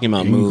we're talking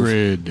about move.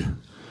 Ingrid.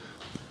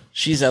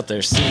 She's out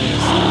there seeing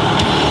this.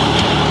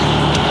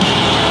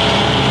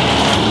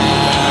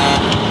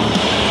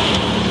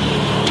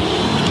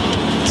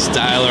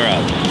 Dial her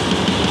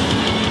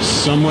up.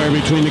 Somewhere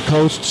between the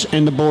coasts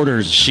and the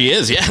borders. She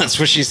is, yeah, that's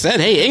what she said.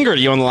 Hey, Ingrid, are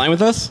you on the line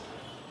with us?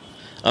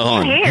 Oh, hold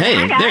on.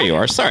 Hey, there you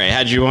are. Sorry, I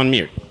had you on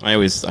mute. I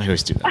always do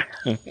that.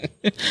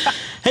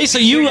 Hey, so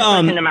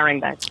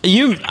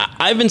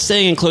I've been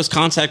staying in close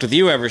contact with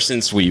you ever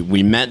since we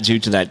met due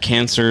to that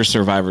cancer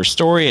survivor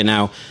story, and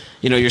now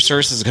your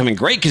services are coming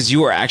great because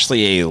you are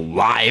actually a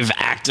live,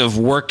 active,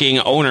 working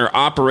owner,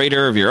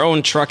 operator of your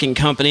own trucking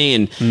company.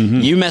 And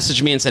you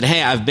messaged me and said,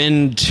 hey, I've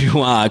been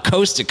to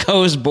coast to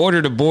coast,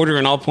 border to border,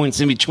 and all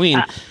points in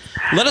between.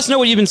 Let us know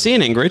what you've been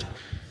seeing, Ingrid.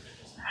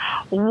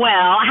 Well,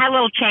 I had a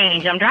little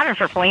change. I'm driving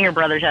for Flinger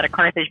Brothers out of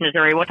Carthage,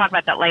 Missouri. We'll talk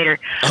about that later.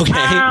 Okay.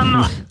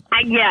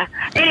 Yeah.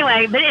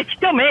 Anyway, but it's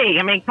still me.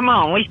 Come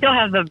on. We still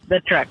have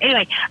the truck.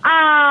 Anyway,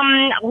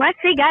 let's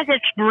see, guys.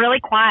 It's really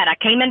quiet. I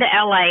came into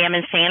L.A. I'm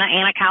in Santa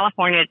Ana,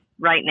 California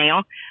right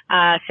now,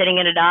 sitting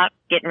in a dock,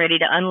 getting ready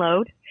to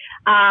unload.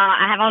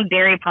 I have on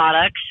dairy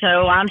products,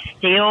 so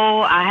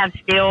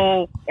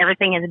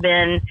everything has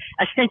been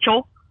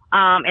essential.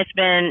 It's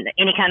been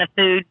any kind of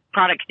food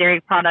products,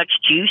 dairy products,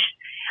 juice.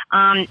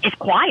 It's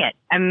quiet.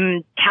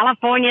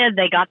 California,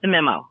 they got the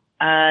memo.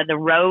 The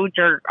roads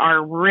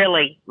are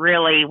really,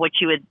 really what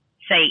you would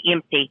say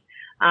empty.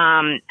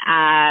 When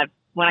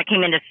I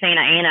came into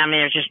Santa Ana,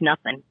 there's just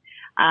nothing.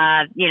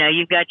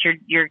 You've got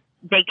your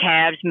day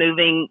cabs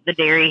moving the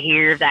dairy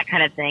here, that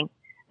kind of thing.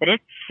 But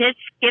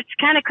it's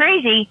kind of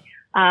crazy.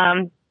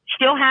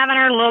 Still having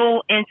our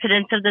little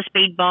incidents of the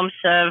speed bumps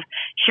of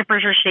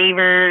shippers,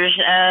 receivers.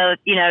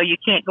 You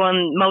can't go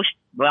in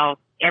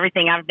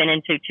everything I've been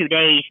into 2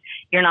 days,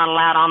 you're not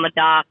allowed on the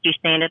dock. You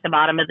stand at the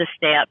bottom of the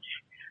steps,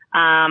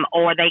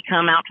 or they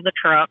come out to the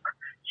truck.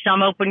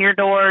 Some open your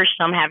doors.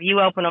 Some have you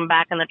open them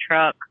back in the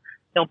truck.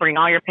 They'll bring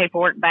all your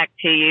paperwork back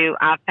to you.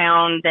 I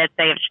found that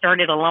they have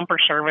started a lumper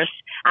service.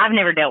 I've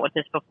never dealt with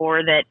this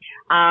before, that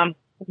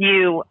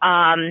you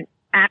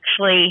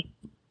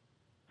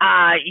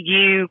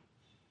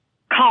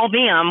call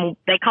them,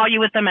 they call you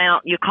with them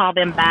out, you call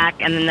them back,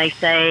 and then they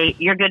say,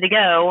 you're good to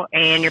go,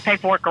 and your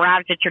paperwork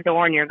arrives at your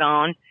door and you're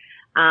gone.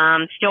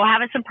 Still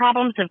having some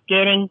problems of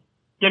getting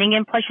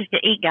in places to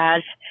eat,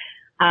 guys.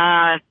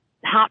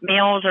 Hot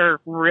meals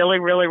are really,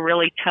 really,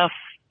 really tough.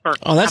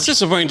 That's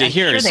disappointing to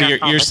hear. So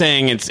you're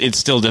saying it's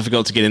still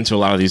difficult to get into a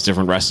lot of these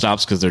different rest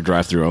stops because they're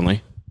drive-through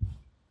only?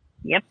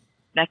 Yep,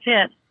 that's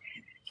it.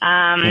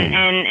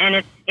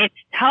 And it's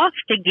tough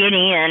to get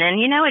in. And,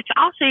 it's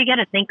also, you got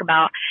to think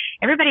about,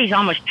 everybody's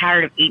almost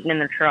tired of eating in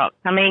the truck.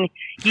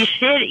 You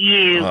sit,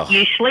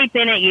 you sleep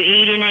in it, you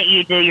eat in it,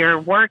 you do your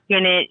work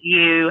in it,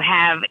 you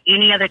have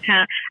any other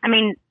kind.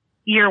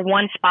 You're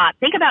one spot.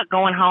 Think about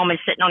going home and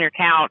sitting on your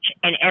couch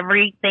and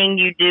everything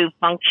you do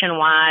function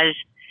wise,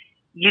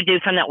 you do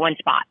from that one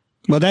spot.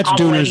 Well, that's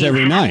Dooners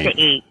every night. To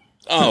eat.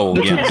 Oh,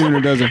 yeah.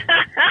 Dooner does it.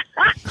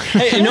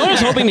 Hey, you know what I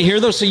was hoping to hear,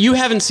 though? So you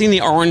haven't seen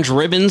the orange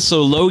ribbons.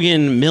 So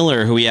Logan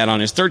Miller, who he had on,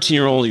 his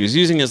 13-year-old, he was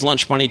using his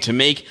lunch money to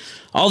make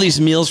all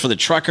these meals for the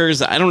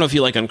truckers. I don't know if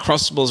you like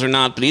Uncrustables or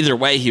not, but either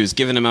way, he was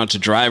giving them out to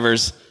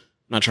drivers.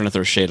 I'm not trying to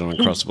throw shade on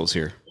Uncrustables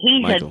here.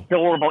 He's Michael.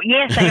 Adorable.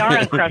 Yes, they are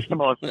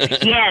Uncrustables.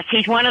 Yes,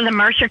 he's one of the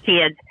Mercer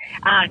kids.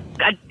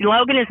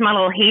 Logan is my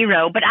little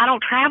hero, but I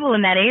don't travel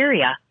in that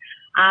area.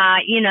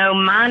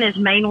 Mine is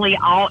mainly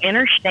all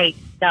interstate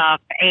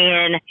stuff,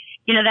 and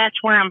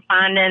that's where I'm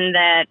finding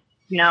that,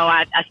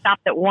 I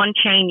stopped at one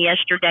chain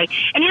yesterday.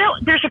 And,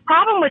 there's a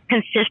problem with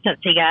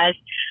consistency, guys.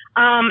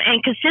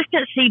 And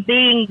consistency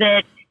being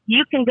that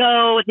you can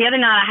go, the other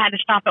night I had to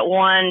stop at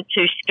one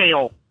to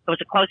Scale. It was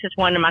the closest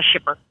one to my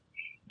shipper.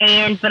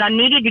 But I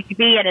needed to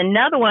be at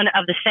another one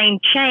of the same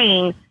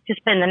chain to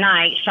spend the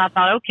night. So I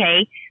thought,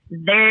 okay,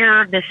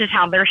 this is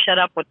how they're set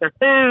up with their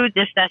food.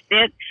 That's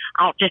it.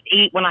 I'll just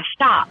eat when I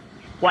stop.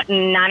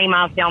 Wasn't 90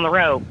 miles down the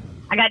road.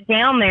 I got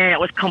down there and it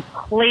was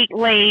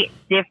completely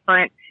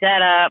different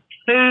setup.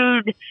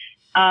 Food,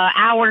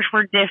 hours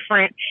were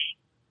different.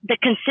 The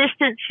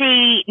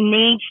consistency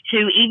needs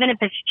to, even if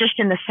it's just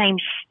in the same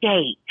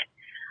state,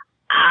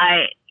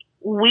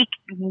 we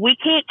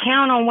can't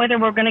count on whether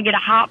we're going to get a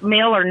hot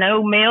meal or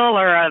no meal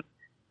or a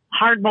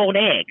hard-boiled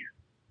egg.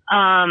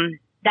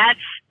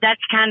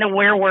 that's kind of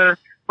where we're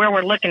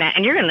looking at.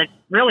 And you're going to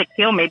really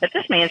kill me, but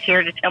this man's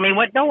here to tell me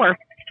what door.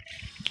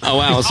 Oh,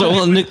 wow. So,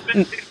 well,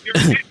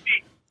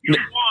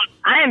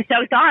 I am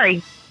so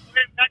sorry.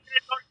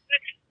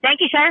 Thank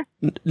you, sir.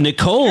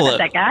 Nicole,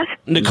 that, guys.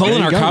 Nicole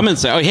in our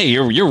comments. Oh, hey,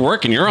 you're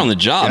working. You're on the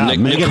job. Yeah,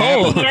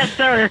 Nicole. Yes,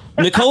 sir.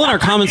 Nicole in our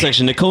comment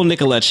section, Nicole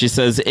Nicolette, she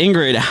says,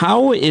 Ingrid,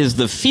 how is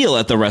the feel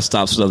at the rest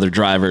stops with other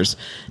drivers?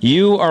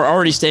 You are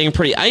already staying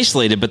pretty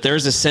isolated, but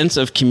there's a sense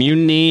of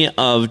community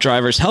of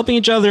drivers helping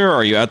each other, or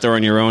are you out there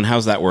on your own?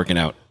 How's that working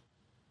out?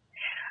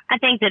 I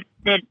think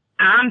that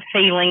I'm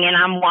feeling and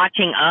I'm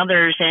watching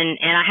others, and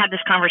I had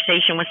this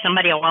conversation with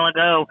somebody a while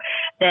ago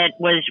that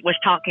was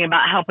talking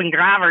about helping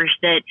drivers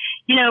that,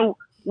 you know,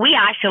 we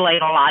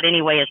isolate a lot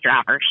anyway as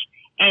drivers.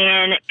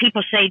 And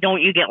people say,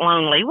 don't you get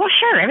lonely? Well,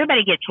 sure,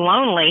 everybody gets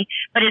lonely,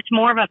 but it's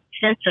more of a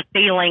sense of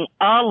feeling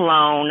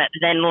alone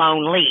than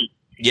lonely.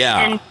 Yeah.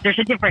 And there's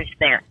a difference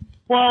there.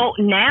 Well,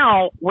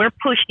 now we're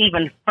pushed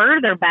even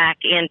further back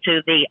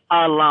into the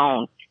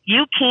alone.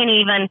 You can't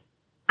even,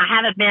 I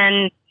haven't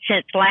been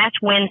since last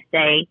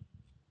Wednesday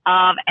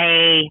of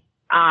a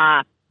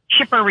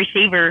shipper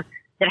receiver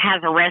that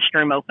has a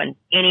restroom open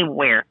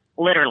anywhere,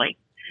 literally.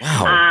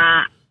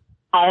 Wow.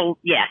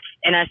 Yes.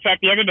 And I sat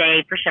the other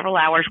day for several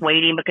hours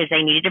waiting because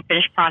they needed to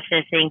finish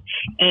processing,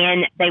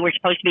 and they were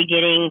supposed to be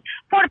getting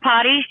porta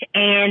potties,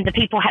 and the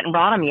people hadn't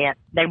brought them yet.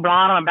 They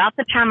brought them about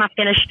the time I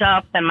finished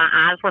up, and my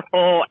eyes were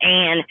full,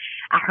 and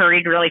I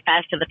hurried really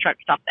fast to the truck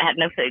stop that had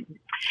no food.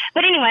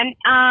 But anyway,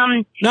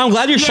 no, I'm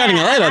glad you're shedding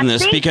a light on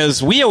this,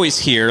 because we always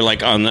hear,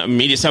 like, on the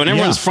media side, when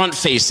everyone's front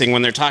facing,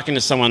 when they're talking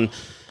to someone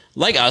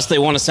like us, they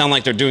want to sound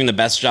like they're doing the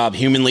best job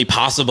humanly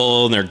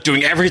possible, and they're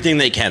doing everything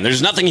they can. There's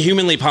nothing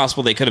humanly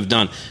possible they could have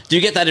done. Do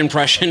you get that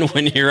impression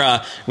when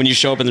you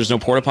show up and there's no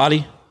porta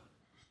potty?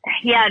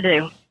 Yeah, I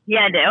do.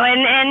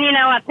 And you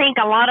know, I think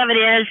a lot of it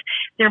is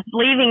they're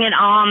leaving it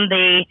on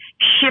the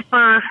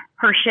shipper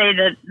per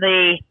se,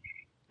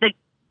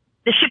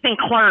 the shipping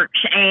clerks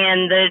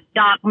and the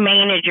dock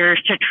managers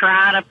to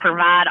try to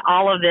provide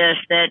all of this,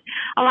 that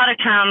a lot of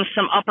times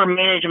some upper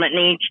management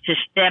needs to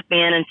step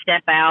in and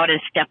step out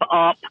and step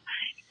up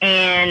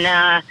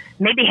and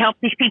maybe help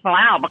these people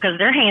out, because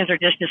their hands are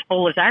just as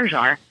full as ours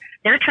are.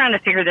 They're trying to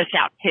figure this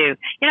out too.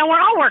 You know,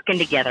 we're all working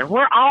together.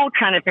 We're all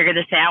trying to figure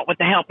this out with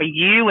the help of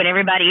you and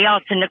everybody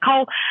else. And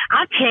Nicole,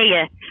 I'll tell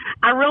you,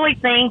 I really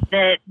think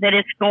that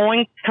it's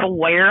going to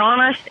wear on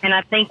us. And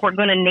I think we're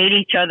going to need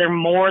each other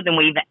more than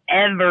we've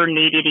ever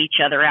needed each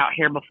other out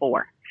here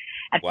before.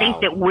 I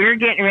think that we're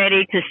getting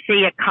ready to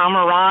see a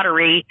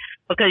camaraderie,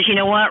 because you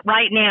know what?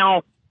 Right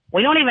now,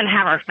 we don't even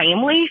have our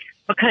families,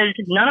 because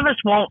none of us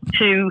want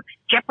to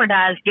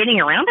jeopardize getting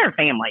around our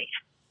families.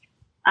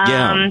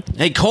 Yeah.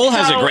 Hey, Cole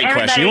has a great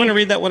question. You want to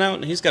read that one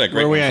out? He's got a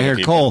great one. Where are we at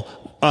here? Cole,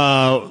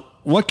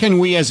 what can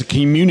we as a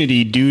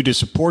community do to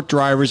support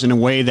drivers in a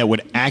way that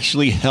would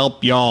actually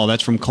help y'all?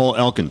 That's from Cole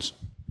Elkins.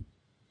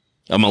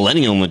 A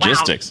millennial in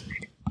logistics.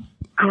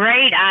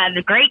 Wow.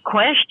 Great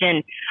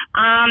question.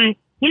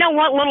 You know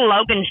what little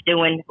Logan's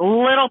doing?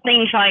 Little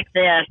things like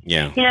this.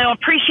 Yeah. You know,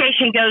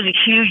 appreciation goes a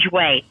huge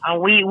way.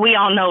 We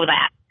all know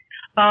that.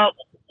 But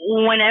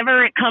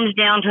whenever it comes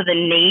down to the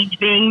needs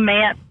being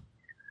met,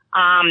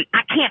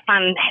 I can't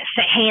find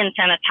hand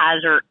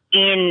sanitizer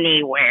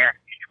anywhere.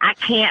 I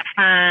can't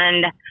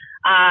find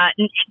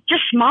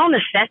just small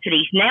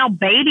necessities. Now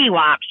baby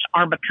wipes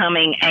are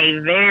becoming a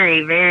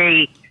very,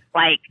 very,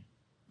 like,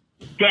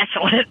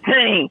 desolate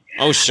thing.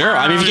 Oh, sure.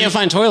 I mean, if you can't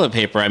find toilet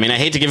paper, I mean, I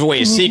hate to give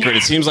away a secret.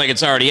 It seems like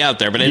it's already out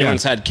there, but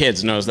anyone's had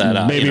kids knows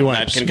that baby that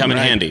wipes can come in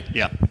handy.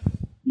 Yeah.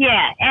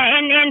 Yeah,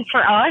 and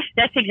for us,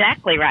 that's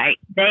exactly right.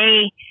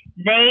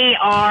 They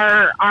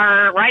are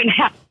right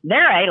now,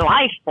 they're a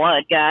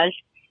lifeblood, guys.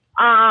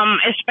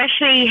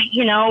 Especially,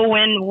 you know,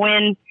 when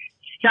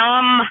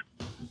I'm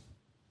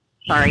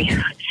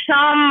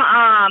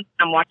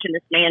watching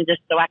this man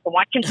just so I can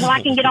watch him till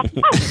I can get off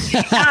the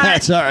phone.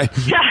 That's all right.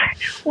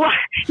 Well,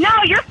 no,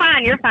 you're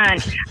fine.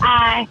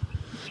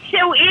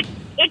 So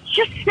it's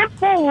just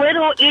simple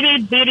little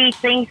itty bitty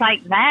things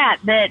like that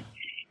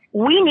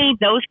we need,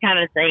 those kind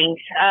of things.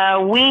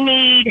 We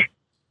need,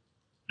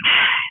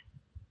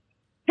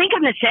 think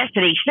of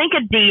necessities, think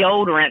of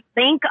deodorant,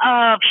 think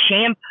of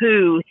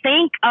shampoo,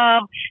 think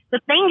of the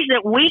things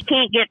that we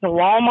can't get to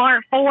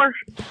Walmart for,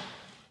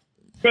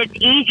 that's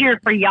easier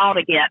for y'all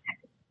to get.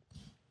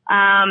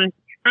 I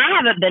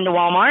haven't been to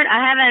Walmart.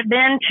 I haven't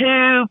been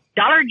to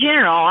Dollar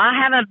General. I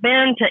haven't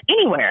been to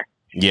anywhere.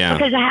 Yeah.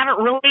 Because I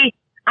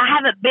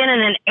haven't been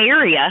in an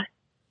area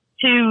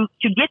to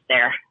get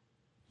there.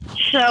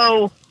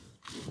 So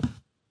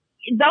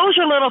those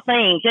are little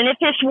things. And if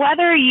it's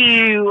whether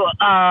you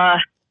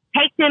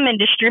take them and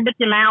distribute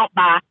them out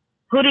by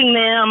putting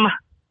them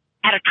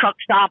at a truck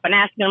stop and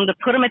asking them to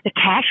put them at the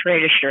cash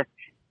register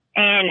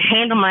and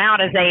hand them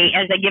out as they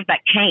give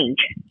back change,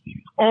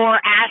 or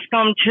ask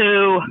them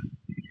to,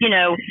 you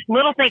know,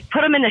 little things,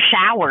 put them in the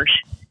showers,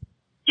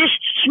 just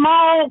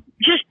small,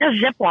 just a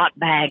Ziploc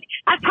bag.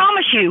 I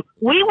promise you,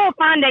 we will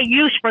find a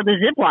use for the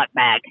Ziploc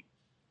bag.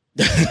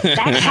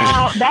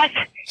 That's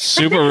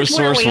super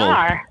resourceful. Where we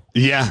are.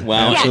 Yeah.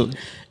 Wow. Absolutely.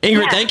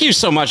 Ingrid, thank you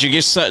so much. You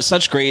give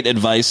such great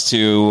advice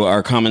to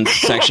our comments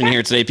section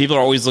here today. People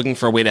are always looking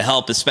for a way to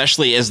help,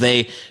 especially as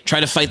they try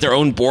to fight their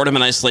own boredom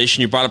and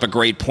isolation. You brought up a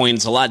great point.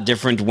 It's a lot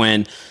different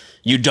when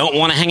you don't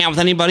want to hang out with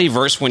anybody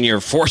versus when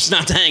you're forced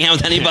not to hang out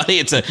with anybody.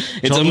 It's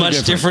totally a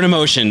much different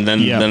emotion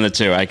than the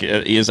two.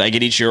 As I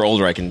get each year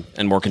older,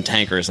 and more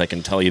cantankerous, I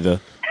can tell you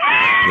the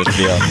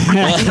deal.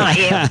 Well,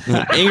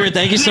 Ingrid,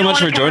 thank you so much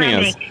for joining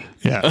us.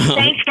 Yeah.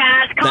 Thanks,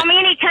 guys. Call me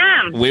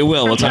anytime. We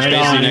will. We'll touch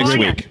base with you next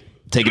week.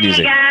 Take it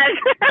easy. Guys.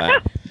 Bye.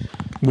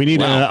 We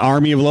need an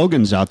army of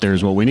Logans out there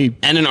is what we need.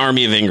 And an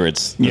army of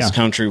Ingrids. This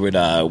country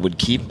would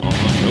keep on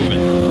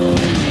moving.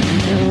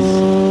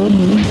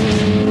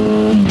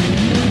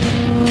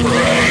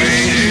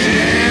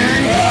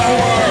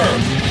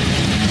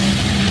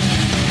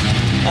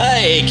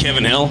 Hey,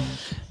 Kevin Hill.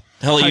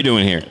 The hell are you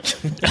doing here?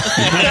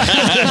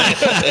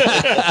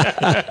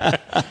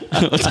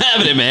 What's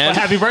happening, man?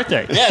 Well, happy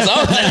birthday. Yes,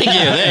 thank you.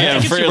 There you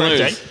go. It's your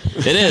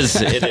birthday. It is.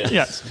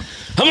 Yes.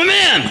 I'm a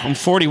man. I'm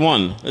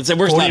 41. It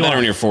works a lot better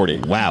when you're 40.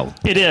 Wow.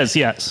 It is,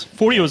 yes.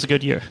 40 was a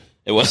good year.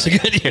 It was a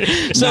good year.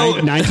 So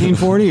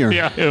 1940 or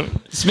yeah.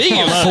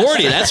 Speaking of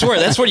 40, that's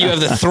where you have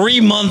the 3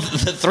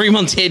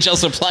 month THL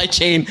supply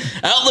chain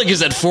outlook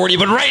is at 40,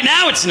 but right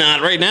now it's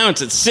not. Right now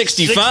it's at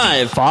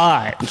 65.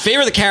 65. In favor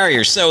of the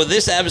carrier. So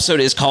this episode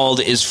is called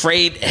 "Is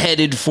Freight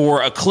Headed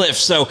for a Cliff?"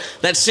 So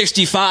that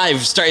 65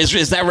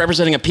 is that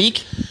representing a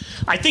peak?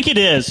 I think it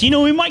is.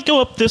 We might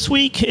go up this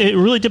week. It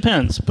really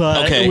depends,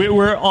 but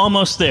we're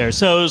almost there.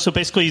 So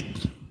basically,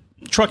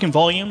 trucking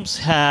volumes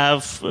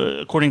have,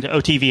 according to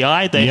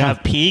OTVI, they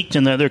have peaked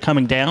and they're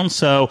coming down.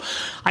 So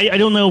I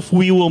don't know if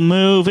we will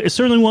move. It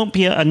certainly won't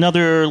be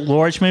another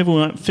large move. We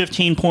went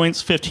 15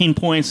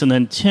 points, and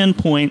then 10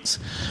 points.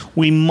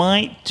 We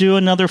might do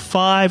another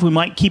 5. We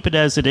might keep it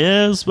as it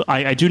is.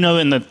 I do know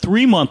in the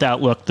 3-month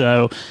outlook,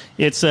 though,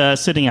 it's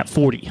sitting at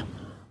 40.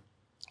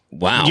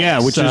 Wow. Yeah,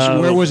 which is,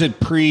 where was it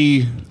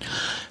pre?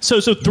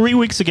 So 3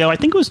 weeks ago, I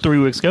think it was 3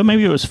 weeks ago,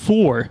 maybe it was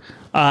 4,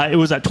 it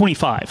was at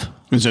 25.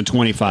 It was at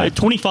 25.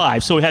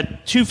 25. So we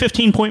had 2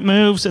 15-point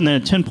moves and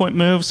then a 10-point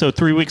move. So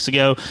 3 weeks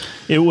ago,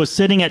 it was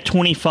sitting at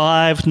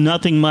 25,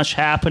 nothing much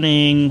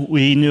happening.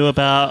 We knew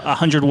about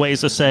 100 ways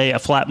to say a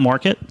flat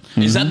market.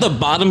 Is that the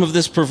bottom of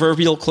this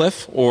proverbial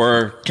cliff,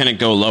 or can it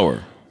go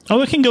lower?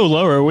 Oh, it can go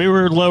lower. We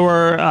were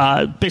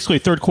lower, basically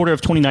third quarter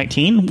of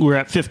 2019. We were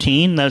at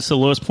 15. That's the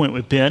lowest point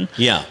we've been.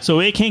 Yeah. So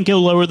it can't go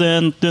lower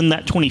than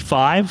that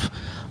 25.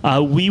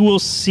 We will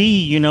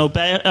see,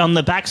 on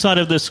the backside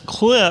of this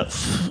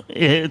cliff,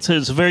 it's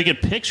a very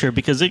good picture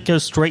because it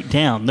goes straight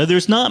down.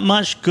 There's not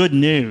much good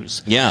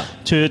news. Yeah.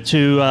 To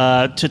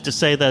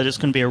say that it's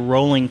going to be a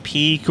rolling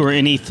peak or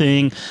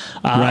anything.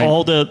 Right.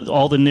 All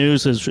the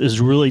news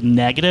is really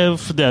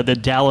negative. The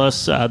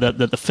Dallas,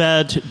 the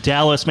Fed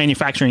Dallas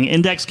Manufacturing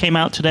Index came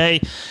out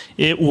today.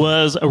 It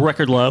was a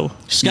record low.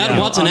 Scott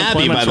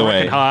Watanabe, by the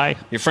way. High.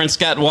 Your friend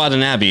Scott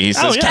Watanabe. He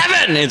says,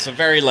 Kevin! It's a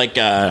very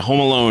Home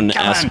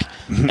Alone-esque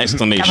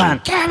exclamation. Come on,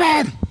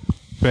 Kevin!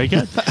 Very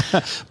good.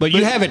 But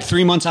you have it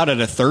 3 months out at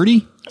a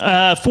 30?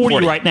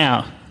 40 right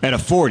now. At a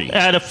 40?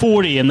 At a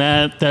 40, and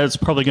that's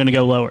probably going to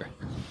go lower.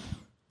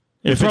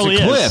 If it's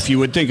a cliff, you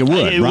would think it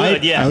would, right?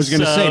 Would, yeah. I was going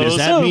to say, does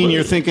that mean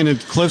you're thinking the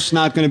cliff's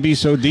not going to be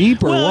so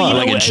deep, or what?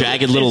 Like a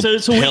jagged little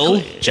hill?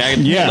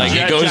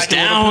 It goes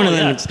down, and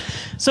then...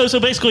 So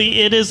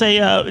basically, it is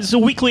it's a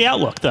weekly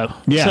outlook, though.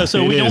 Yeah,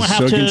 so we don't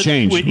have to. So it can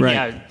change, right?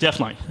 Yeah,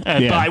 definitely.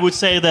 But I would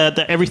say that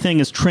everything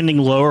is trending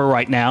lower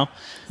right now.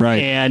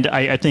 Right. And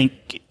I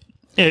think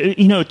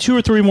 2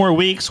 or 3 more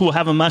weeks, we'll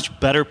have a much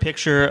better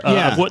picture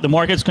of what the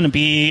market's going to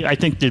be. I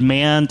think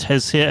demand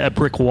has hit a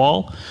brick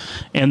wall,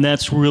 and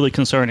that's really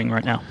concerning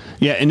right now.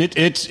 Yeah, and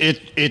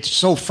it's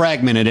so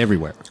fragmented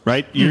everywhere,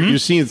 right? You're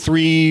seeing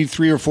 3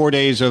 or 4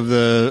 days of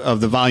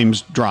the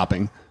volumes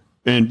dropping.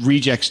 And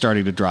rejects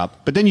starting to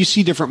drop. But then you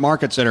see different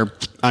markets that are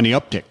on the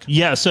uptick.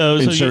 Yeah, in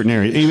certain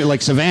areas. Even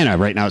like Savannah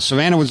right now.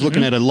 Savannah was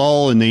looking at a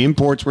lull, and the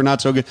imports were not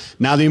so good.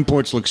 Now the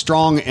imports look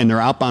strong, and their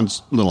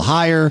outbound's a little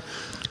higher.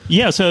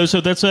 Yeah, so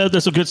that's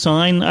a good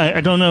sign. I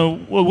don't know.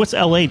 What's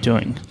LA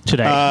doing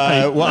today?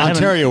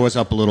 Ontario was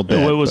up a little bit.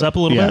 It was up a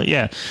little bit,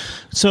 yeah.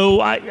 So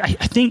I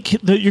think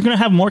that you're going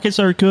to have markets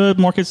that are good,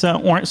 markets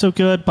that aren't so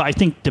good, but I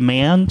think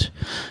demand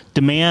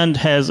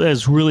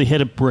has really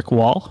hit a brick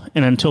wall,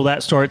 and until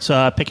that starts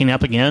picking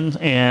up again,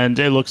 and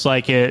it looks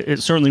like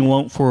it certainly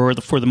won't for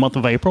the month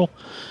of April,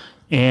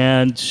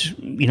 and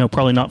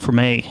probably not for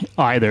May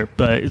either.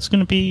 But it's going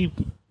to be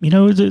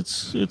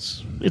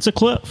it's a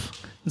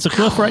cliff. It's a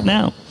cliff right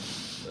now.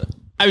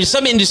 I mean,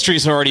 some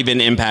industries have already been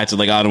impacted,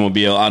 like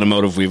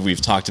automotive. We've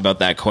talked about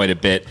that quite a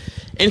bit.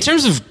 In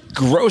terms of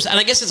gross, and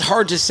I guess it's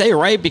hard to say,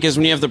 right? Because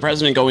when you have the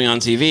president going on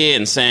TV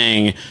and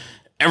saying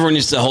everyone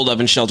needs to hold up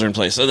and shelter in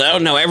place. So, oh,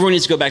 no, everyone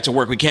needs to go back to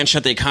work. We can't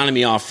shut the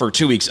economy off for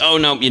 2 weeks. Oh,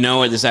 no, you know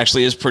what? This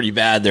actually is pretty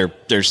bad.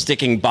 They're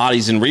sticking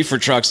bodies in reefer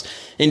trucks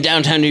in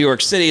downtown New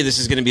York City. This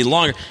is going to be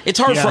longer. It's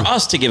hard for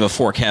us to give a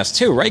forecast,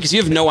 too, right? Because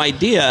you have no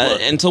idea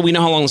until we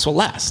know how long this will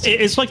last.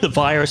 It's like the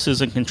virus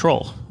is in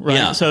control, right?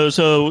 Yeah.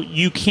 So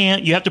you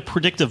have to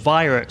predict the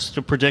virus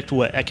to predict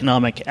what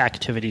economic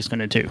activity is going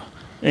to do.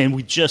 And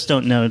we just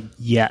don't know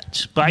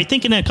yet. But I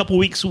think in a couple of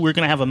weeks, we're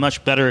going to have a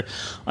much better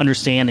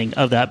understanding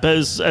of that. But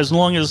as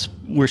long as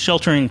we're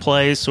sheltering in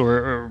place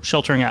or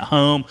sheltering at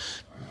home,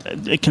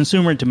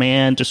 consumer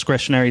demand,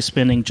 discretionary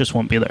spending just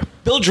won't be there.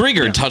 Bill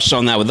Drieger touched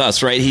on that with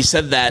us, right? He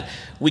said that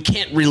we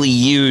can't really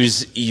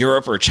use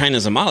Europe or China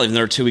as a model, even though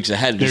they're 2 weeks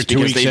ahead, just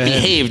because they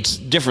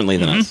behaved differently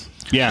than us.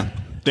 Yeah,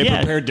 they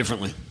prepared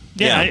differently.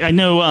 Yeah, I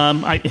know.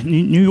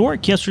 New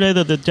York yesterday,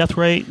 the death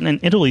rate, and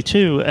Italy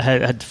too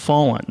had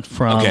fallen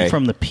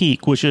from the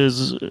peak, which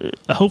is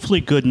hopefully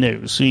good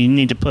news. So you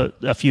need to put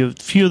a few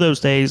of those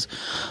days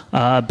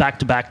back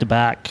to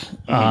back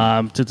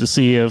to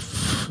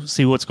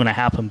see what's going to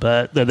happen.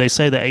 But they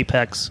say the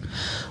apex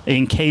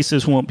in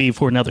cases won't be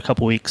for another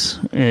couple weeks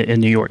in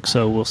New York.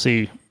 So we'll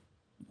see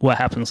what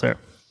happens there.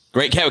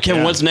 Great.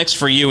 Kevin, what's next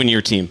for you and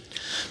your team?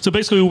 So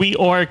basically, we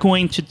are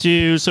going to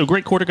do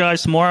Great Quarter,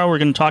 guys. Tomorrow, we're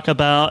going to talk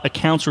about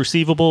accounts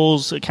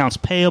receivables, accounts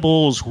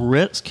payables,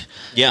 risk.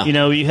 Yeah.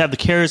 You have the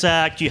CARES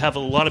Act. You have a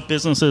lot of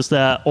businesses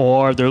that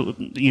are their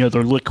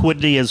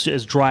liquidity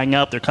is drying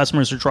up. Their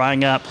customers are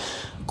drying up.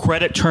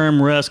 Credit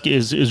term risk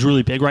is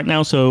really big right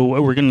now. So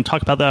we're going to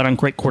talk about that on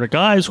Great Quarter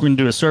Guys. We're going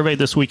to do a survey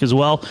this week as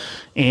well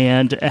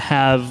and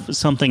have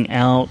something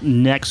out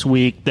next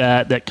week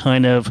that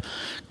kind of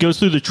goes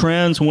through the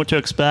trends and what to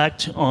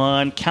expect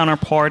on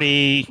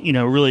counterparty,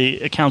 really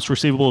accounts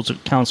receivables,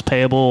 accounts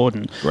payable,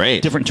 and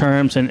different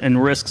terms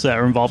and risks that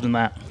are involved in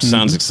that.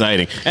 Sounds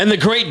exciting. And the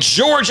great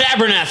George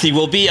Abernathy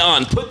will be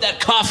on Put That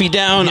Coffee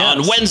Down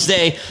on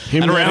Wednesday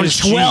at around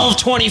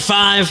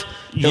 12:25.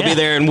 He'll be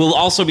there, and we'll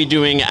also be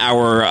doing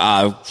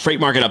our freight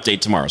market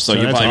update tomorrow. So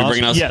you'll probably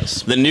be bringing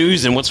us the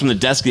news and what's from the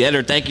desk of the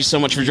editor. Thank you so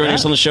much for joining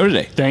us on the show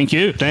today. Thank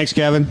you. Thanks,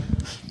 Kevin.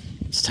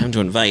 It's time to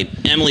invite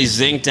Emily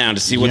Zink down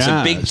to see what's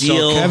a big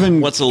deal,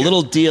 what's a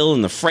little deal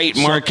in the freight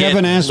market. So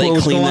Kevin asked what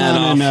was going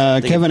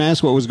on. Kevin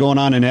asked what was going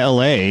on in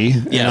L.A.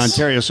 in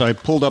Ontario. So I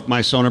pulled up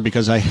my sonar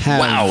because I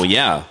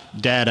have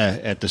data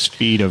at the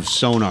speed of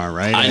sonar.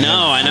 Right? I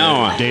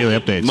know. Daily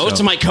updates. Most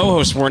of my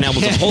co-hosts weren't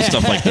able to pull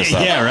stuff like this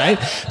up. Yeah, right.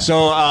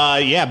 So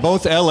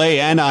both L.A.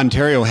 and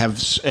Ontario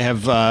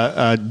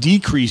have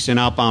decreased in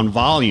outbound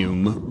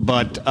volume,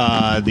 but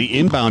the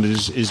inbound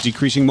is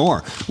decreasing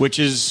more, which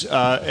is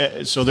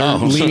so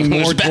they're leaning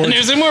more bad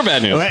news and more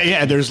bad news.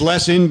 Yeah, there's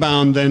less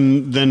inbound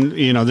than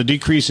the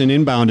decrease in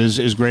inbound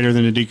is greater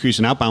than the decrease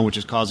in outbound, which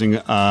is causing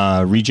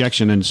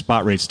rejection and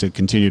spot rates to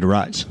continue to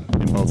rise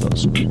in both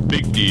those.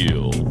 Big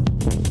deal.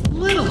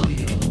 Little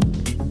deal.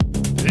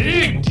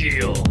 Big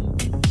deal.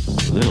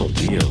 Little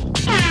deal.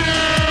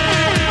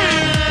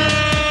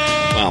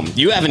 Well,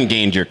 you haven't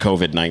gained your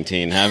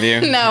COVID-19, have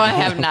you? No, I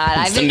have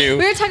not.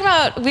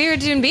 We were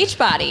doing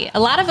Beachbody. A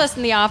lot of us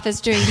in the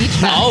office doing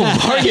Beachbody.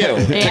 Oh, are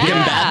you? To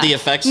combat the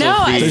effects of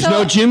the... There's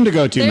no gym to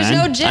go to, There's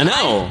man. no gym. I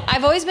know.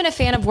 I've always been a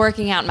fan of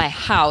working out in my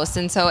house,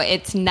 and so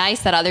it's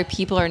nice that other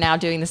people are now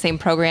doing the same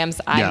programs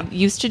I'm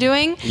used to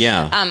doing.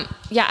 Yeah.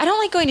 I don't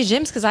like going to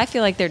gyms because I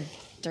feel like they're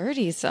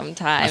dirty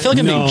sometimes. I feel like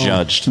I'm being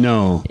judged.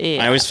 No.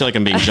 I always feel like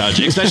I'm being judged,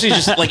 especially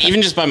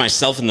even just by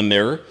myself in the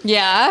mirror.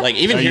 Yeah. Like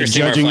even here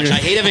seeing my reflection. I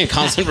hate having a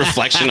constant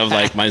reflection of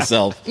like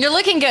myself. You're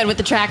looking good with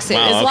the tracksuit.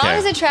 Wow, as long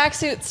as the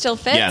tracksuit still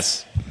fits.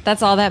 Yes.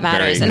 That's all that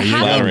matters. Very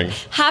and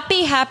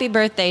happy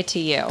birthday to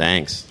you.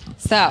 Thanks.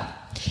 So,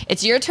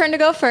 it's your turn to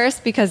go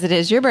first because it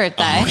is your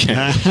birthday.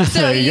 Okay.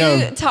 So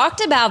you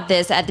talked about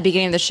this at the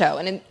beginning of the show,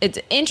 and it's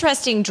an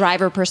interesting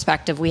driver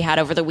perspective we had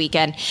over the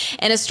weekend.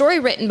 And a story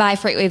written by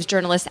FreightWaves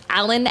journalist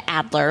Alan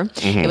Adler.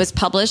 Mm-hmm. It was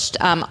published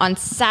on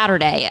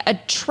Saturday. A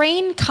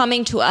train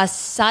coming to a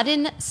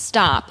sudden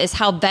stop is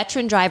how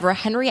veteran driver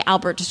Henry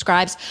Albert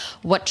describes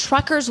what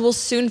truckers will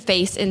soon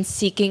face in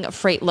seeking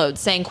freight loads,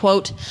 saying,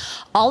 quote,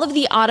 "All of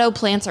the auto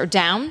plants are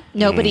down.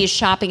 Nobody is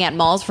shopping at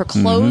malls for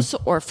clothes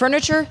or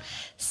furniture.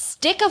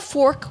 Stick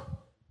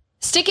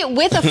it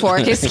with a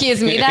fork,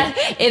 excuse me.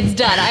 It's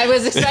done. I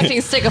was expecting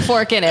stick a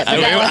fork in it.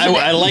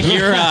 I like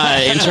your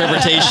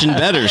interpretation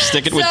better.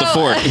 Stick it with the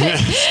fork.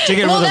 Stick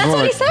it with the fork. That's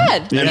what he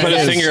said. And put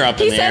a finger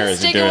up in the air. He said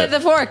stick it with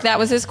the fork. That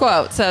was his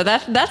quote. So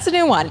that's a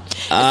new one. Is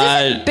this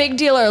a big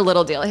deal or a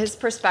little deal? His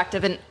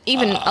perspective, and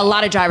even a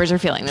lot of drivers are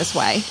feeling this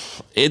way.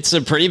 It's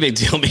a pretty big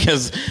deal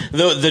because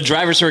the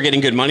drivers who are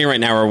getting good money right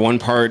now are one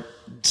part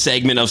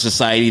segment of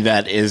society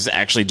that is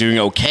actually doing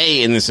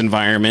okay in this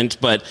environment,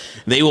 but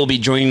they will be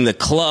joining the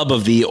club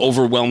of the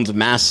overwhelmed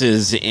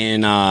masses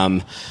in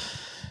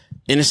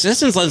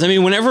assistance lines. I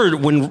mean,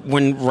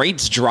 when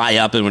rates dry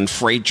up and when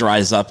freight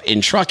dries up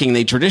in trucking,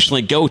 they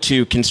traditionally go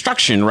to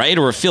construction, right?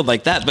 Or a field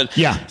like that. But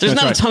there's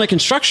not a ton of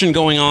construction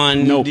going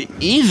on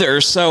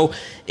either. So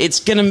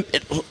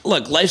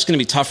life's going to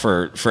be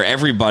tougher for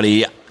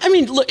everybody. I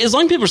mean, look, as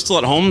long as people are still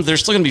at home, there's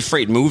still going to be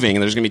freight moving,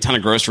 and there's going to be a ton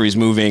of groceries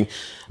moving.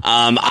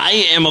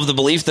 I am of the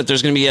belief that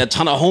there's going to be a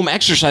ton of home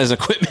exercise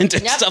equipment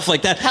and stuff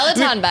like that.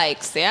 Peloton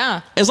bikes,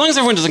 yeah. As long as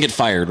everyone doesn't get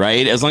fired,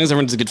 right? As long as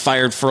everyone doesn't get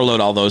fired,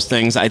 furloughed, all those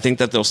things, I think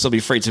that there'll still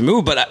be freight to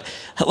move. But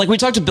like we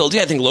talked to Bill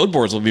D, I think load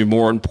boards will be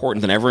more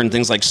important than ever, and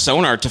things like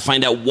sonar to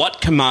find out what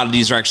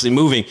commodities are actually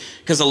moving,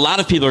 because a lot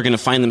of people are going to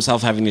find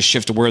themselves having to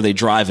shift to where they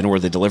drive and where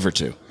they deliver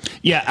to.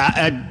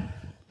 Yeah,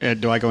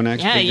 do I go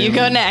next? Yeah, you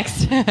go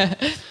next.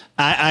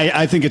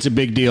 I think it's a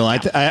big deal.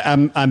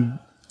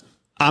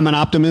 I'm an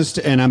optimist,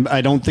 and I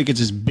don't think it's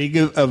as big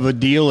of a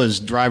deal as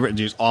driver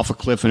just off a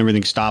cliff and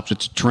everything stops.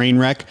 It's a train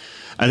wreck.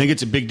 I think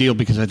it's a big deal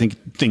because I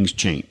think things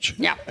change.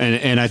 Yeah.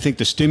 And I think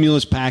the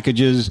stimulus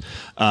packages,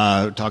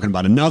 talking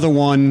about another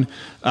one,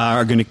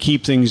 are going to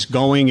keep things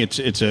going.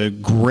 It's a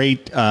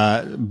great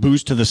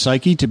boost to the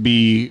psyche to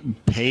be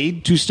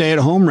paid to stay at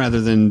home rather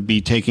than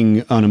be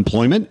taking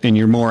unemployment, and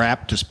you're more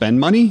apt to spend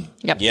money.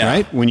 Yep. Yeah.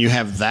 Right? When you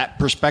have that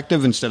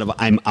perspective instead of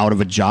I'm out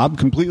of a job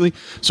completely.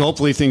 So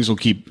hopefully things will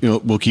keep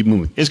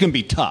moving. It's going to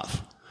be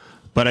tough.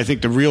 But I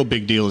think the real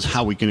big deal is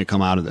how we're going to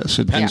come out of this.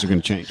 Things are going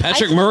to change.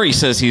 Patrick Murray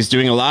says he's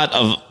doing a lot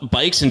of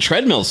bikes and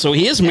treadmills, so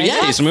he is.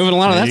 He's moving a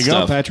lot of that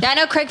stuff. Patrick. Yeah, I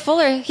know Craig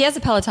Fuller. He has a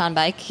Peloton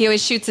bike. He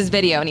always shoots his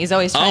video, and he's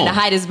always trying to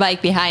hide his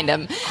bike behind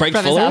him. Craig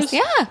from Fuller? his house.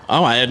 Yeah.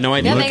 Oh, I had no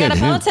idea. Yeah, they got a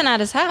Peloton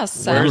at his house.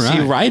 So. Where is he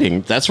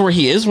riding? That's where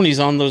he is when he's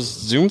on those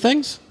Zoom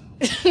things?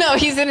 No,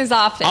 he's in his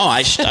office. Oh,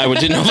 I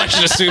didn't know if I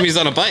should assume he's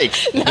on a bike.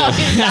 No,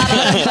 he's not on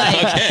a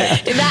bike.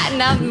 Okay. He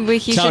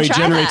That's how he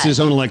generates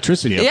his own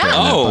electricity. Up there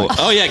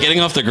Oh, yeah,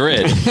 getting off the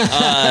grid.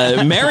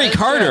 Mary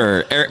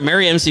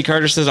MC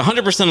Carter says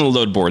 100% of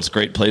load boards.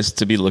 Great place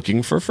to be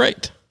looking for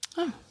freight.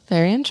 Oh,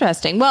 very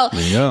interesting. Well,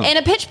 in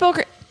a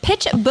PitchBook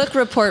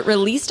report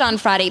released on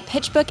Friday,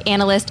 PitchBook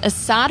analyst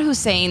Assad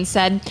Hussein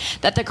said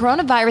that the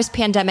coronavirus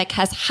pandemic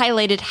has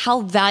highlighted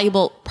how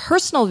valuable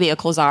personal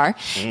vehicles are,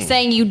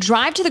 saying you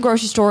drive to the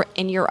grocery store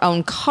in your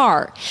own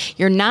car.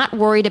 You're not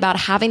worried about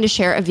having to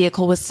share a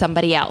vehicle with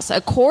somebody else.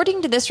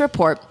 According to this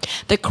report,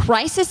 the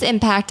crisis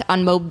impact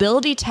on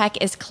mobility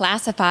tech is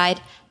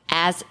classified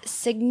as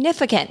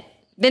significant.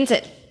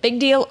 Vincent, big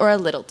deal or a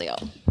little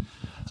deal?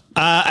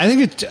 I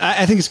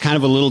think it's kind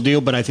of a little deal,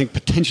 but I think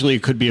potentially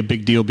it could be a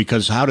big deal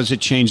because how does it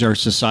change our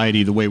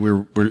society the way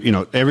we're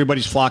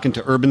everybody's flocking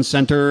to urban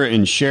center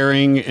and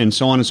sharing and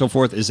so on and so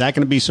forth. Is that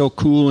going to be so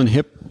cool and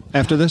hip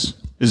after this?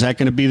 Is that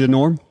going to be the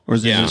norm, or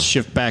is it going to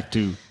shift back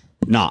to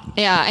not?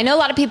 Yeah, I know a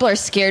lot of people are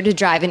scared to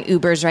drive in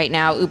Ubers right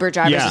now. Uber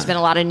drivers, there's been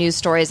a lot of news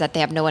stories that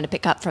they have no one to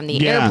pick up from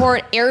the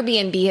airport.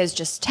 Airbnb has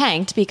just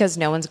tanked because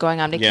no one's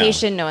going on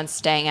vacation, no one's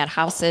staying at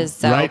houses.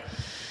 So. Right.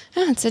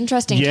 Yeah, it's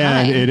interesting.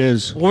 Yeah, it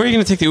is. Where are you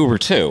going to take the Uber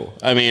to?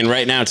 I mean,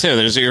 right now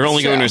too. You're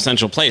only going to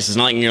essential places. It's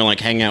not like you're like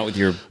hanging out with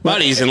your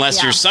buddies,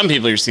 unless you're some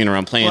people you're seeing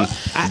around playing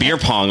beer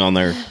pong on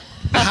their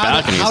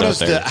balconies out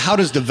there. How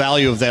does the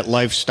value of that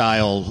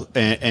lifestyle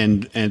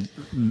and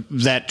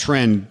that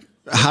trend?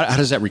 How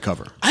does that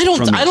recover? I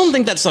don't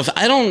think that stuff.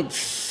 I don't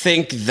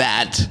think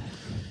that.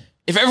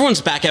 If everyone's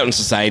back out in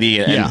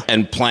society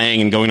and playing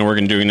and going to work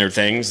and doing their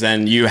things,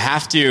 then you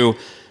have to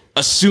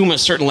assume a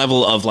certain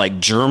level of like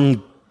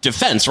germ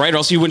defense, right? Or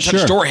else you wouldn't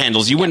touch door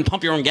handles. You wouldn't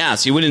pump your own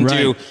gas. You wouldn't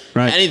do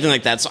anything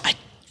like that. So I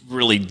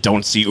really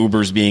don't see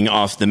Ubers being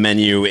off the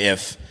menu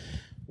if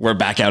we're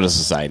back out of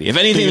society. If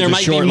anything, there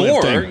might be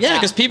more. Yeah,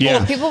 because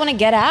people want to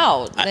get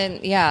out.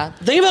 Think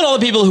about all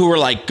the people who were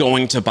like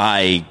going to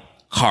buy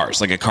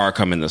cars, like a car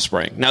come in the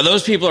spring. Now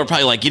those people are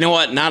probably like, you know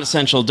what? Not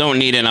essential. Don't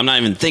need it. I'm not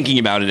even thinking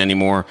about it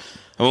anymore.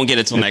 I won't get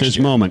it till next year. At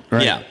this moment,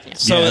 right? Yeah.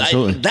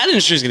 So that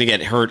industry is going to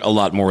get hurt a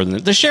lot more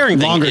than the sharing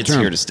thing. It's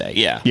here to stay.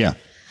 Yeah. Yeah.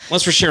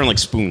 Unless we're sharing like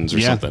spoons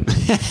or something.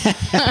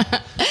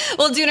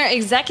 Well, Dooner,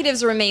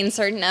 executives remain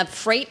certain of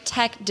freight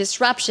tech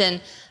disruption,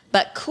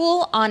 but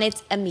cool on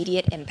its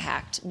immediate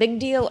impact. Big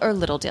deal or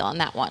little deal on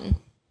that one?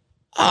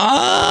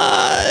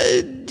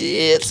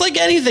 It's like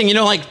anything,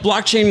 like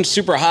blockchain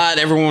super hot.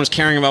 Everyone was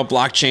caring about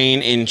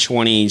blockchain in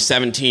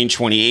 2017,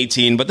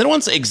 2018. But then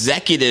once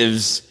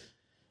executives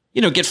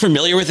get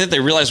familiar with it,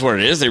 they realize what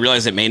it is. They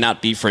realize it may not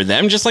be for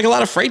them, just like a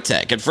lot of freight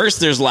tech. At first,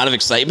 there's a lot of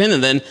excitement,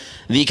 and then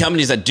the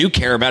companies that do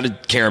care about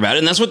it.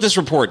 And that's what this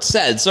report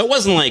said. So it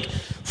wasn't like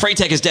freight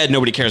tech is dead,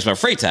 nobody cares about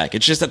freight tech.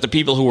 It's just that the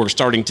people who are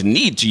starting to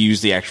need to use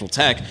the actual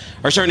tech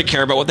are starting to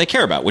care about what they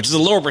care about, which is a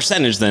lower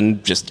percentage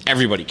than just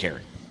everybody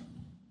caring.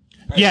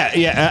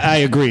 Yeah, I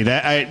agree.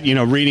 That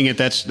reading it,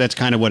 that's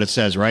kind of what it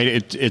says,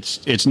 right?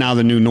 It's now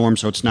the new norm,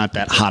 so it's not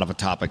that hot of a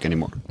topic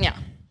anymore. Yeah.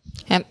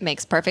 That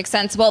makes perfect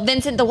sense. Well,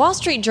 Vincent, the Wall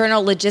Street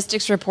Journal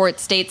logistics report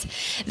states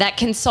that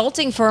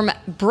consulting firm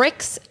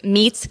Bricks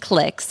Meets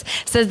Clicks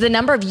says the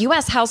number of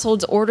U.S.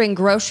 households ordering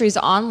groceries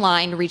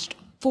online reached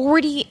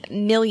 40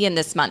 million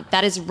this month.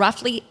 That is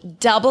roughly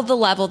double the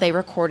level they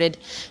recorded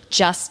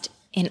just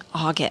in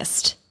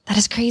August. That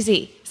is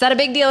crazy. Is that a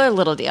big deal or a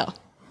little deal?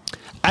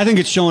 I think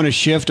it's showing a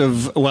shift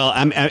of,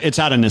 it's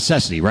out of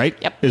necessity, right?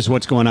 Yep. Is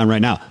what's going on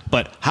right now.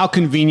 But how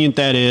convenient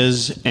that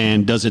is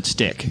and does it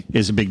stick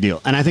is a big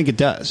deal. And I think it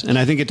does. And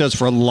I think it does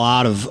for a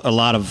lot of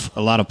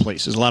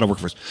places, a lot of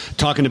workforce.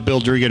 Talking to Bill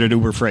Driggett at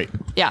Uber Freight.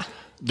 Yeah.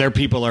 Their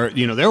people are,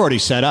 they're already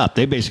set up.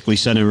 They basically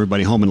sent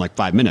everybody home in like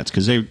 5 minutes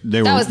because they were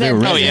ready.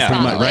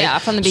 Right?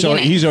 From the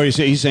beginning. So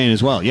he's saying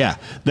as well,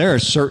 there are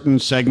certain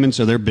segments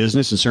of their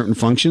business and certain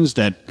functions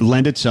that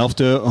lend itself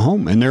to a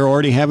home, and they're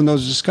already having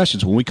those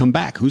discussions. When we come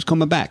back, who's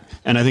coming back?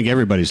 And I think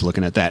everybody's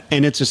looking at that.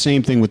 And it's the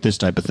same thing with this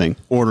type of thing: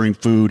 ordering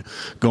food,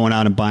 going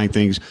out and buying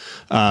things,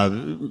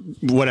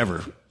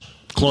 whatever,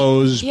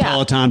 clothes,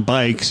 Peloton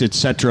bikes,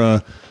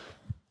 etc.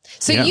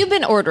 So you've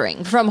been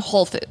ordering from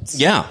Whole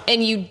Foods,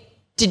 and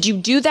did you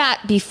do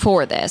that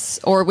before this,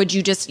 or would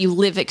you you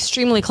live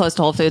extremely close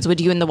to Whole Foods?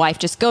 Would you and the wife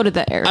just go to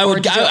there?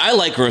 I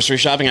like grocery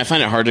shopping. I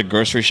find it hard to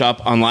grocery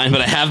shop online,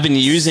 but I have been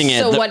using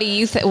it. So what do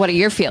you what are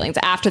your feelings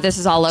after this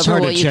is all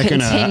over? Will you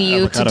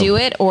continue to do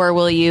it, or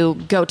will you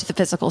go to the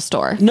physical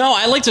store? No,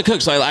 I like to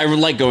cook, so I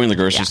like going to the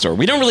grocery store.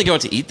 We don't really go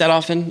out to eat that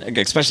often,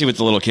 especially with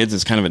the little kids.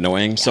 It's kind of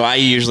annoying. So I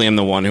usually am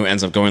the one who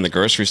ends up going to the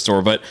grocery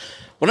store. But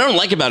what I don't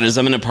like about it is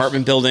I'm in an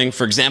apartment building.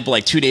 For example,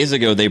 like 2 days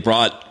ago, they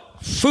brought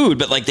food,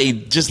 but like they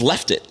just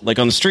left it like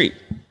on the street.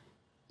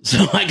 So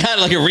I got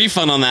like a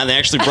refund on that. They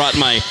actually brought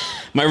my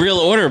real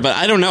order, but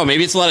I don't know.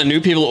 Maybe it's a lot of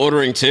new people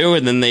ordering too,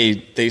 and then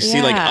they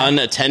see like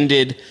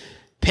unattended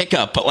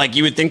pickup. But like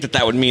you would think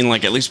that would mean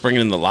like at least bring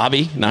it in the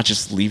lobby, not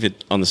just leave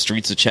it on the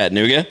streets of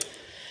Chattanooga.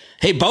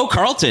 Hey, Bo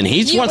Carlton,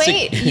 you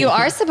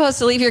are supposed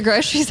to leave your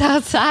groceries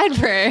outside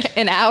for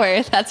an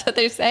hour. That's what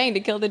they're saying,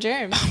 to kill the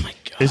germs. Oh my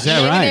God. Is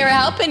that right? Maybe they were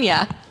helping you.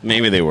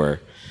 Maybe they were.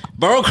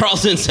 Burrow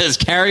Carlson says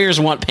carriers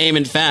want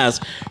payment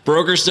fast.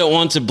 Brokers don't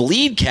want to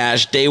bleed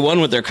cash day one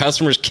with their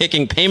customers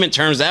kicking payment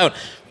terms out.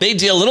 Big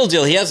deal, little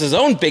deal. He has his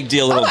own big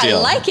deal, little deal.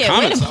 I like it.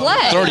 Way to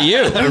play. Throw to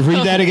you.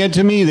 Read that again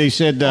to me. They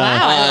said...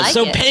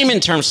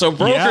 payment terms. So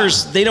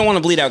brokers, they don't want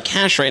to bleed out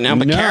cash right now,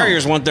 but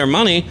carriers want their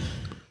money.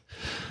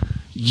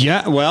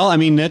 Yeah, well, I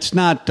mean, that's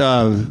not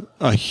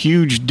a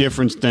huge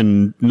difference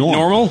than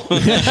normal?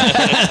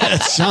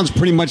 It sounds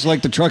pretty much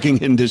like the trucking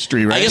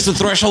industry, right? I guess the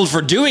threshold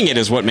for doing it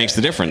is what makes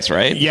the difference,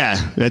 right?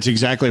 Yeah, that's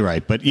exactly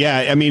right. But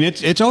yeah, I mean,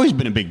 it's always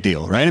been a big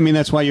deal, right? I mean,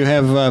 that's why you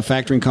have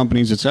factoring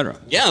companies, et cetera.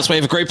 Yeah, that's why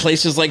you have great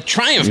places like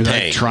Triumph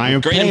Pay.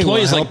 Triumph Great Pay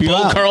employees like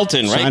Bill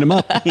Carlton, right? Sign them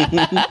up.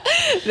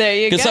 There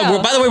you go.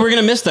 By the way, we're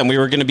going to miss them. We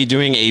were going to be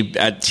doing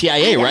a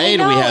TIA, right?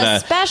 We had a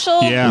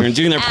special. Yeah. We were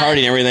doing their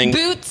party and everything.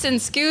 Boots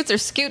and Scoots or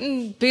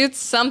Scootin' Boots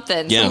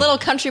something. Yeah. Some little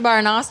country bar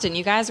in Austin.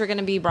 You guys were going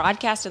to be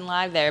broadcasting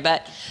live there,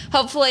 but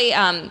hopefully,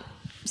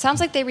 sounds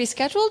like they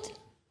rescheduled.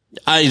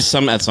 At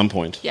some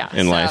point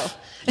in life.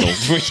 They'll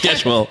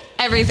reschedule.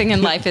 Everything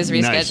in life is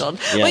rescheduled.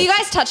 Nice. Well, you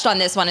guys touched on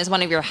this one as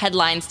one of your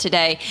headlines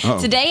today.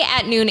 Uh-oh. Today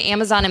at noon,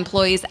 Amazon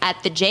employees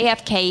at the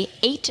JFK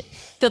 8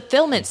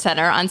 Fulfillment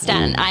Center on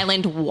Staten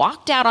Island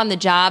walked out on the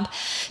job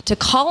to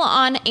call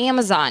on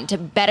Amazon to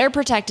better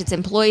protect its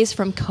employees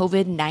from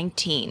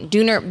COVID-19.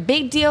 Dooner,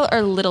 big deal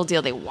or little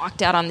deal? They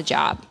walked out on the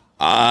job.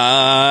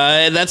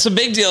 That's a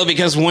big deal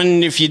because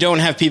if you don't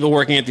have people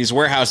working at these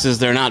warehouses,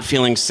 they're not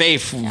feeling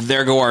safe. Yeah.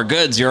 There go our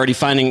goods. You're already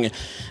finding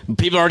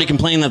people are already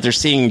complaining that they're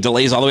seeing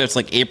delays all the way up to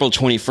like April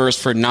 21st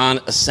for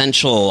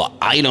non-essential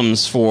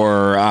items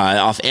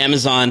off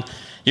Amazon.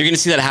 You're going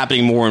to see that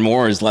happening more and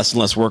more as less and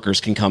less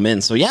workers can come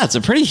in. So yeah, it's a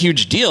pretty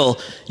huge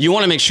deal. You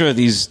want to make sure that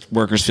these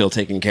workers feel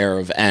taken care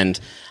of. And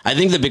I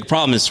think the big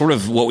problem is sort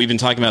of what we've been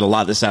talking about a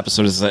lot this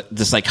episode is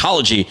the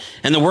psychology.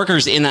 And the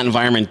workers in that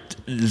environment,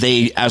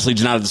 they absolutely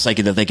do not have the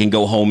psyche that they can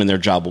go home and their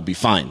job will be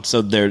fine.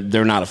 So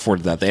they're not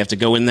afforded that. They have to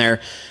go in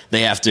there.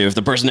 They have to, if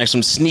the person next to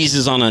them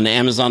sneezes on an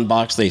Amazon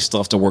box, they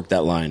still have to work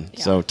that line.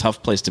 Yeah. So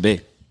tough place to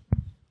be.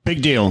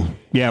 Big deal.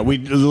 Yeah,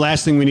 the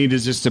last thing we need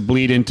is just to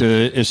bleed into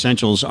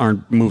essentials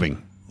aren't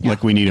moving. Yeah.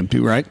 Like we need them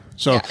to, right?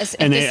 So,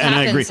 and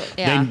I agree.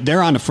 Yeah.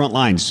 They're on the front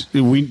lines.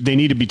 They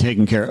need to be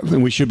taken care of,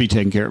 and we should be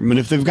taking care of them. And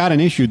if they've got an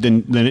issue,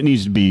 then it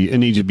needs to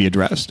be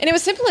addressed. And it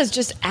was simple as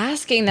just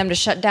asking them to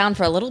shut down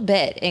for a little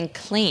bit and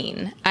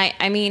clean.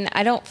 I mean,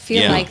 I don't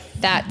feel like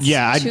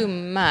that's too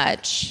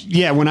much.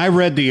 Yeah, when I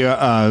read the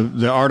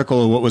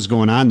article of what was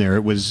going on there,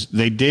 it was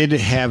they did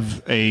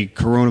have a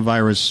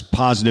coronavirus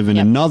positive in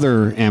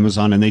another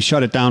Amazon, and they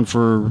shut it down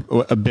for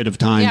a bit of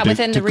time. Yeah,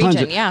 within the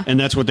region. Yeah, and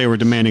that's what they were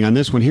demanding on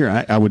this one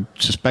here. I would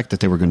suspect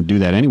that they were going to do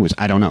that anyways.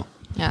 I don't know.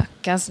 Yeah,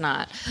 guess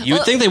not. You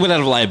would think they would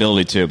have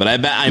liability too, but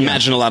I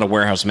imagine a lot of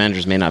warehouse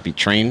managers may not be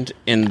trained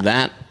in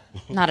that.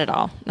 Not at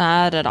all.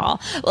 Not at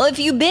all. Well, if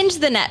you binge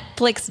the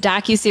Netflix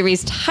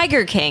docuseries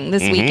Tiger King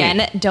this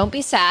weekend, don't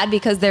be sad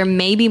because there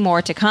may be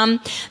more to come.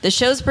 The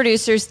show's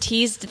producers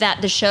teased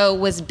that the show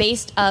was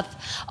based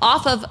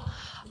off of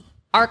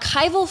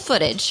archival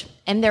footage,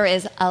 and there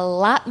is a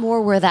lot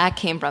more where that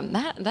came from.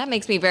 That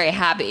makes me very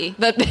happy.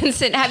 But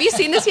Vincent, have you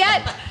seen this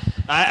yet?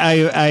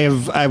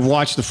 I've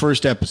watched the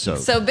first episode.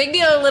 So big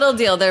deal, little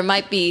deal. There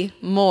might be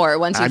more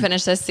once we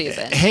finish this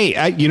season.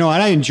 Hey, you know what?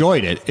 I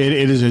enjoyed it. It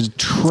is a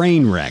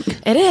train wreck.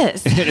 It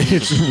is. It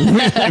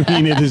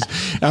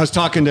is. I was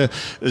talking to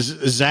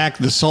Zach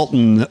the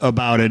Sultan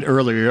about it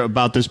earlier,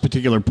 about this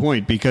particular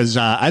point, because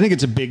I think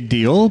it's a big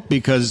deal,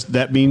 because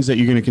that means that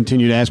you're going to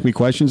continue to ask me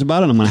questions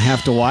about it. I'm going to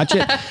have to watch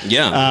it.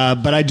 Yeah.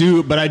 But I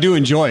do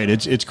enjoy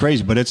it. It's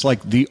crazy, but it's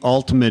like the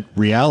ultimate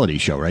reality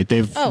show, right?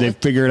 They've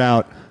figured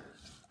out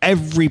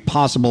every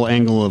possible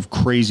angle of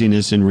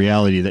craziness in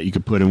reality that you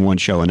could put in one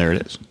show, and there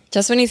it is.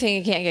 Just when you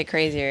think it can't get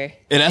crazier,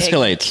 it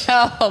escalates.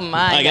 Oh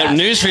my! I got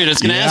news for you.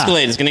 It's going to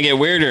escalate. It's going to get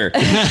weirder.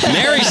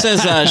 Mary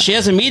says she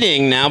has a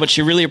meeting now, but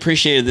she really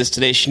appreciated this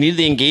today. She needed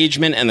the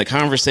engagement and the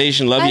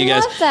conversation. Love you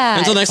guys. Love that.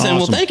 Until next time.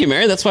 Well, thank you,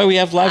 Mary. That's why we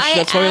have live.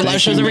 That's why we have live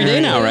shows every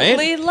day now, right?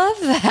 We love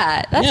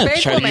that. That's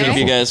very try cool, to give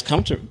you guys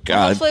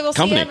hopefully we'll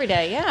company. see you every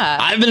day. Yeah.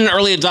 I've been an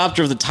early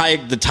adopter of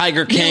the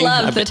Tiger King.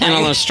 I've been in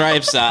on the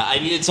stripes. I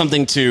needed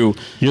something to.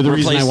 You're the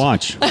replace. reason I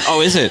watch.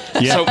 Oh, is it?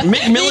 Yeah. So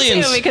McMillions.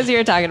 Me too, because you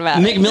were talking about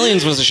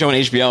McMillions was a show on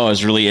HBO I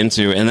was really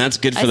into, and that's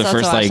good for the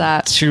first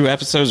like 2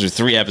 episodes or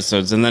 3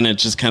 episodes, and then it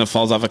just kind of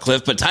falls off a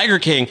cliff. But Tiger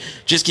King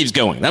just keeps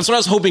going. That's what I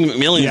was hoping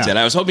McMillions did.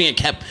 I was hoping it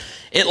kept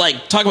it,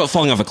 like, talk about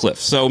falling off a cliff.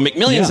 So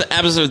McMillions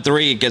episode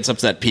 3 gets up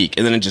to that peak,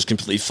 and then it just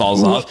completely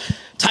falls off.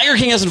 Tiger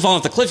King hasn't fallen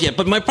off the cliff yet,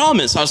 but my problem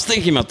is, I was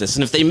thinking about this,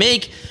 and if they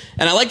make,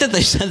 and I like that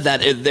they said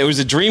that it was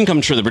a dream come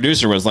true. The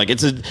producer was like,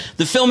 the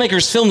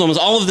filmmakers filmed almost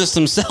all of this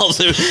themselves.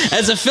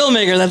 As a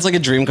filmmaker, that's like a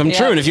dream come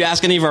true. And if you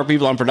ask any of our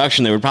people on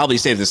production, they would probably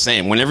say the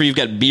same. Whenever you've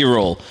got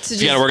B-roll,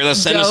 you got to work with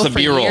us, send us the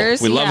B-roll.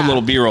 We love a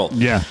little B-roll.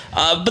 Yeah.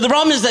 But the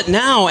problem is that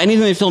now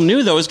anything they film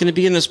new, though, is going to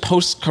be in this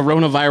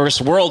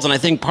post-coronavirus world, and I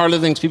think part of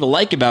the things people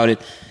like about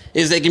it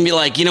is they can be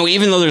like,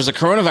 even though there's a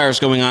coronavirus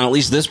going on, at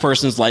least this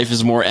person's life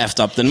is more effed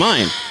up than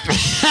mine.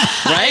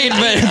 Right?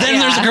 But then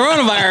there's a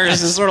coronavirus.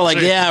 It's sort of like,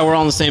 we're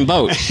all in the same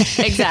boat.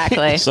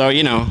 Exactly. So,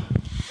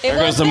 there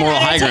goes the moral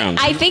high ground.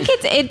 I think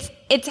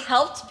it's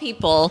helped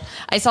people.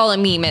 I saw a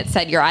meme. It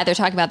said you're either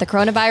talking about the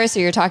coronavirus or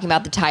you're talking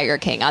about the Tiger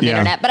King on the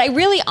internet. But I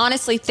really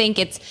honestly think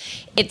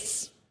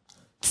it's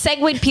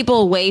segued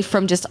people away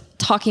from just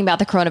talking about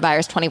the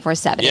coronavirus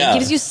 24/7. It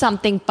gives you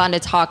something fun to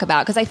talk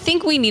about, because I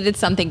think we needed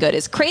something good.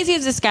 As crazy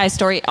as this guy's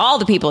story, all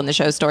the people in the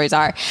show stories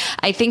are,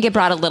 I think it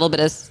brought a little bit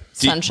of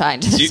sunshine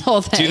to this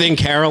whole thing. Do you think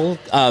Carol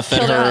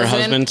fed her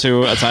husband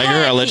to a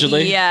tiger,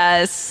 allegedly?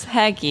 Yes.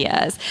 Heck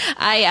yes.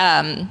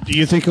 Do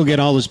you think he'll get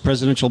all his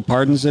presidential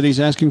pardons that he's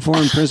asking for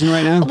in prison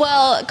right now?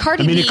 Well,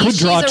 Cardi B, it could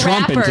draw she's a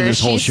Trump rapper. into this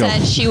whole show. She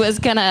said she was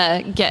going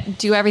to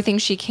do everything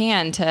she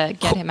can to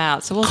get him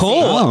out. So we'll see.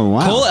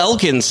 Cole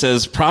Elkins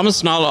says,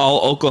 promise not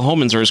all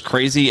Oklahomans are as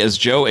crazy as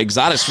Joe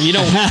Exotic.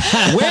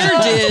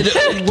 Where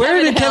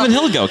did Kevin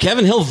Hill go?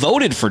 Kevin Hill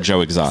voted for Joe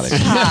Exotic.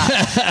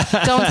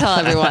 Don't tell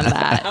everyone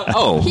that.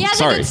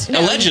 Sorry.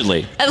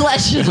 Allegedly.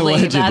 That's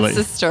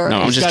the story.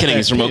 No, I'm just kidding.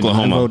 He's from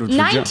Oklahoma.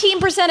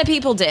 19% of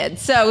people did.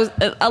 So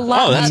a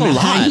lot. Oh, that's a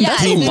lot. Yeah,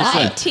 That's a lot.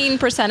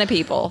 19% of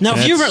people. Now,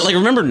 if you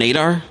remember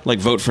Nadar,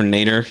 vote for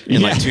Nader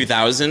in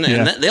 2000,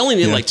 and they only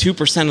need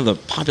 2% of the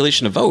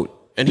population to vote.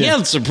 And he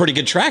had some pretty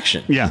good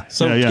traction. Yeah.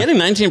 So getting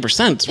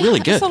 19% is really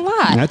good. That's a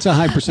lot. That's a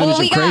high percentage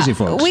of crazy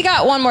folks. We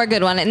got one more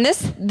good one. And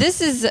this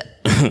is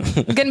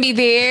going to be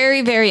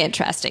very, very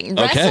interesting.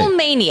 Okay.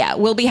 WrestleMania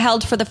will be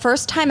held for the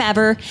first time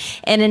ever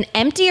in an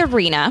empty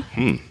arena.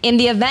 And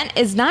the event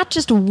is not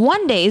just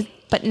 1 day,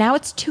 but now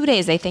it's 2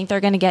 days. They think they're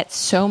going to get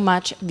so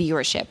much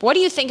viewership. What do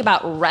you think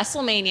about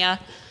WrestleMania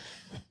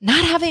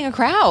not having a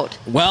crowd?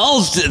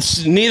 Well,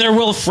 neither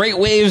will Freight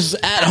Waves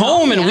at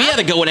home, and we had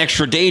to go an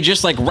extra day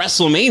just like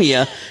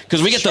WrestleMania,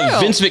 because we get the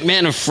Vince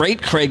McMahon of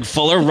Freight, Craig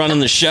Fuller, running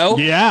the show.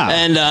 Yeah.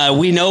 And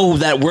we know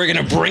that we're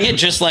going to bring it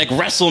just like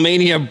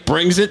WrestleMania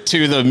brings it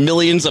to the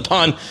millions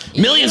upon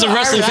millions of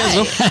wrestling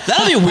fans.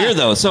 That'll be weird,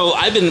 though. So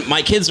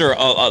my kids are,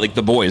 like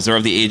the boys, they're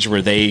of the age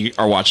where they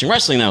are watching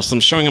wrestling now, so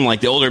I'm showing them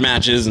like the older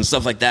matches and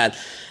stuff like that.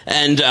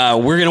 And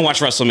we're going to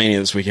watch WrestleMania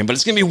this weekend, but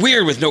it's going to be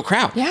weird with no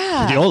crowd.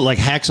 Yeah. The old, like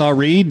Hacksaw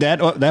Reed, that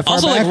far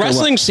also, back? Also,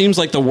 wrestling seems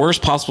like the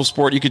worst possible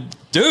sport you could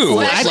do.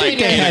 Well, it's like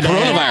they had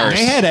coronavirus.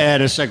 They had to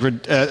add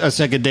a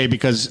second day,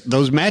 because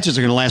those matches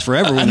are going to last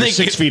forever when they're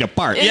 6 feet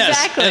apart.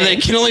 Exactly. Yes, and they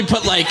can only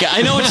put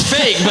I know it's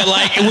fake, but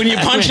when you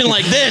punch in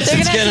like this, they're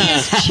it's going to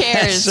use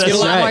chairs. That's a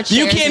lot more chairs.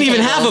 You can't even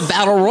have a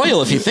battle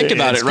royal if you think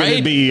about it, right?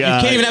 You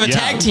can't even have a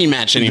tag team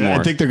match anymore.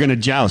 I think they're going to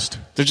joust.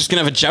 They're just going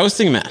to have a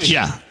jousting match.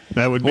 Yeah.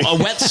 That would be a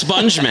wet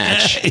sponge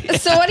match.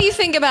 So what do you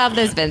think about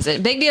this,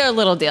 Vincent? Big deal or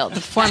little deal? The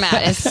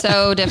format is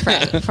so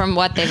different from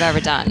what they've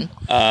ever done.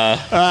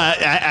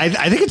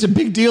 I think it's a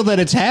big deal that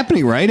it's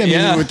happening, right? I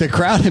mean, with the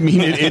crowd,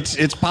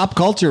 it's pop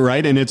culture,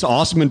 right? And it's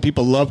awesome, and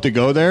people love to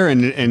go there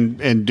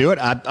and do it.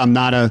 I'm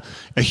not a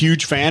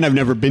huge fan. I've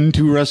never been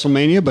to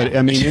WrestleMania, but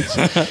I mean,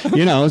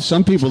 it's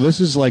some people, this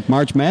is like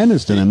March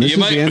Madness to them. This is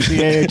the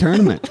NCAA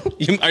tournament.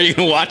 Are you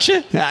going to watch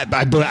it?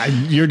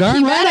 You're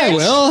darn right I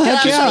will.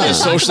 Heck yeah.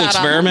 Social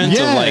experiment of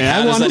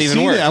how does that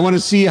even work? I want to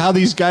see how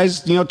these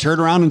guys turn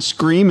around and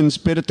scream and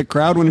spit at the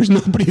crowd when there's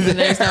nobody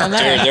there.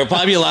 There'll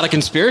probably be a lot of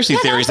conspiracy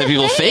theories that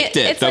people faked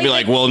it. They'll be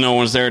like, well, no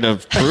one's there to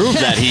prove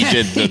that he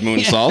did the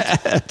moonsault. Yeah,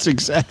 that's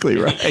exactly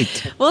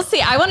right. We'll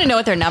see. I want to know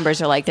what their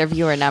numbers are like, their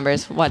viewer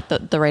numbers, what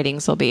the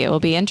ratings will be. It will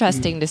be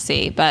interesting to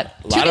see. But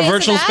a lot of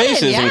virtual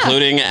spaces,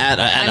 including at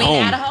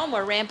home. At home,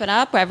 we're ramping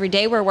up. Every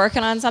day we're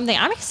working on something.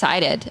 I'm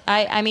excited.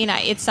 I mean,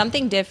 it's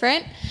something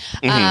different.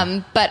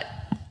 But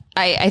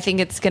I think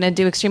it's going to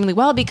do extremely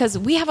well because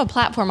we have a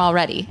platform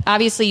already.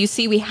 Obviously, you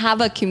see, we have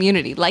a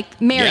community.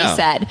 Like Mary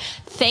said,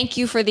 thank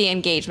you for the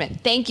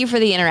engagement. Thank you for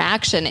the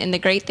interaction. And the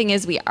great thing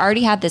is we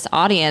already have this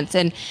audience.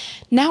 And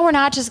now we're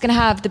not just going to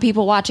have the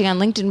people watching on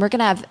LinkedIn. We're going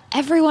to have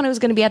everyone who's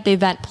going to be at the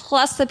event,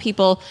 plus the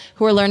people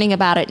who are learning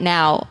about it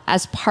now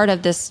as part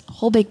of this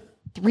whole big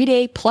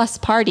 3-day plus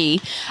party.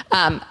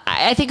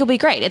 I think it'll be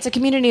great. It's a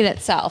community in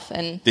itself,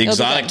 and the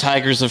exotic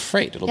tigers of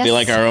freight. It'll be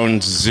like our own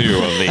zoo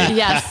of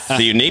the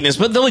the uniqueness.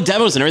 But there'll be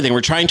demos and everything.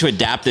 We're trying to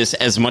adapt this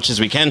as much as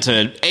we can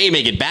to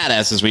make it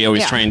badass, as we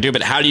always try and do.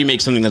 But how do you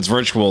make something that's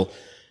virtual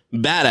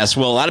badass?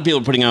 Well, a lot of people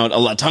are putting out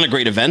a ton of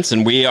great events,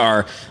 and we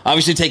are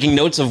obviously taking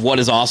notes of what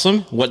is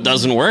awesome, what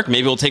doesn't work.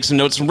 Maybe we'll take some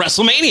notes from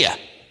WrestleMania.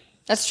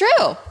 That's true.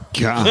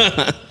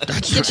 God,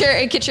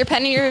 get your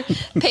pen and your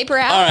paper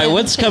out. All right,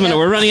 what's coming up?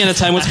 We're running out of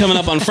time. What's coming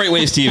up on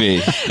FreightWaves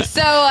TV?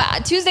 So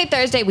Tuesday,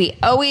 Thursday, we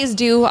always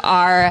do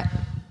our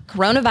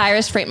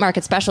coronavirus freight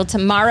market special.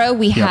 Tomorrow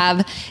we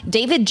have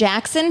David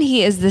Jackson.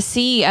 He is the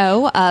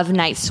CEO of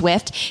Knight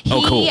Swift.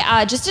 He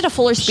just did a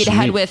fuller speed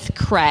ahead with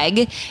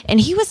Craig, and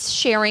he was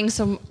sharing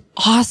some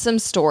awesome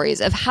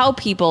stories of how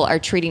people are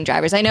treating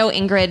drivers. I know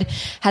Ingrid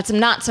had some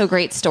not so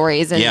great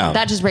stories, and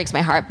that just breaks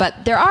my heart,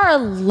 but there are a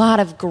lot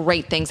of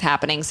great things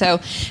happening. So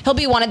he'll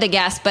be one of the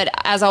guests, but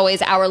as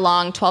always, hour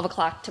long, 12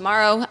 o'clock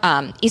tomorrow,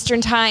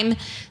 Eastern time.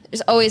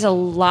 There's always a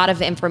lot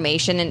of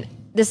information, and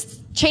this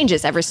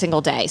changes every single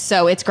day.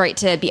 So it's great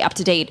to be up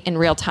to date in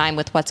real time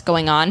with what's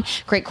going on.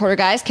 Great quarter,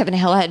 guys. Kevin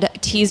Hill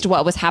had teased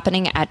what was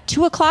happening at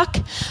 2 o'clock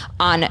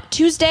on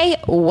Tuesday,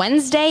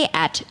 Wednesday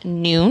at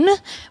noon.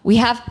 We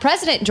have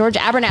President George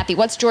Abernathy.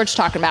 What's George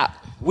talking about?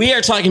 We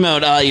are talking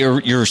about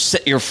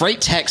your freight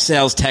tech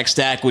sales tech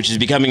stack, which is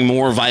becoming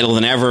more vital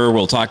than ever.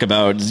 We'll talk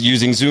about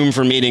using Zoom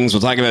for meetings.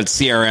 We'll talk about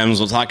CRMs.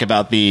 We'll talk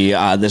about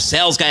the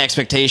sales guy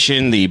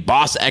expectation, the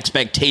boss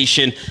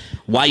expectation,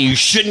 why you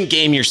shouldn't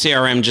game your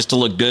CRM just to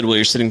look good while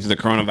you're sitting through the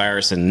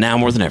coronavirus. And now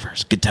more than ever,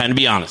 it's a good time to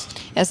be honest.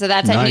 Yeah, so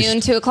that's at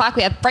noon, 2 o'clock.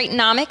 We have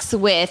Freightonomics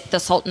with the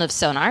Sultan of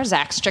Sonar,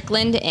 Zach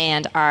Strickland,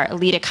 and our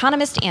lead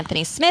economist,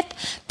 Anthony Smith.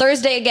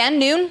 Thursday again,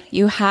 noon,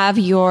 you have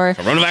your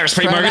coronavirus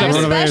freight market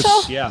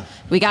special. Yeah.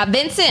 We got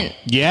Vincent.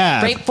 Yeah.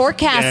 Freight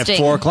forecasting.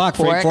 4 o'clock,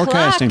 freight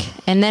forecasting.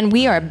 And then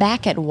we are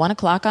back at 1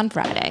 o'clock on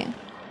Friday.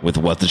 With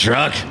What the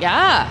Truck.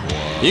 Yeah.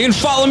 You can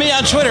follow me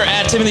on Twitter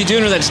at Timothy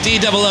Dooner. That's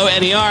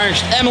DOONER.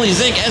 Emily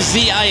Zink,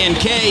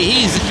 SZINK.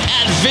 He's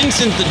at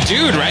Vincent the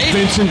Dude, right?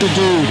 Vincent the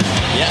Dude.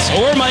 Yes,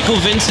 or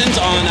Michael Vincent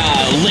on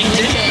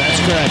LinkedIn.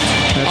 That's correct.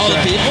 All the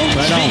people.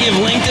 Right Speaking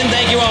of LinkedIn,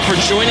 thank you all for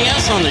joining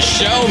us on the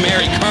show.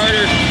 Mary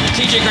Carter,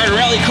 TJ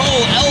Cardarelli,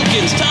 Cole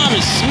Elkins,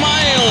 Thomas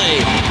Smiley,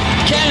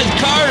 Kenneth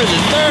Carter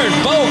III,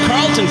 Bo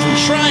Carlton from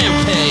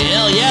Triumph Pay.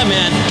 Hell yeah,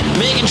 man.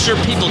 Making sure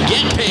people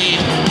get paid.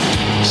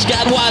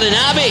 Scott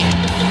Watanabe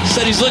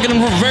said he's looking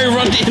for very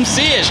Run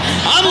DMC-ish.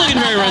 I'm looking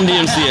very Run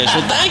DMC-ish.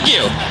 Well, thank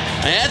you.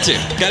 I had to.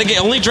 Got to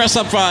only dress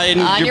up fine.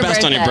 Your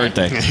best on your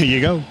birthday. There you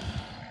go.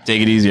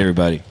 Take it easy,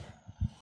 everybody.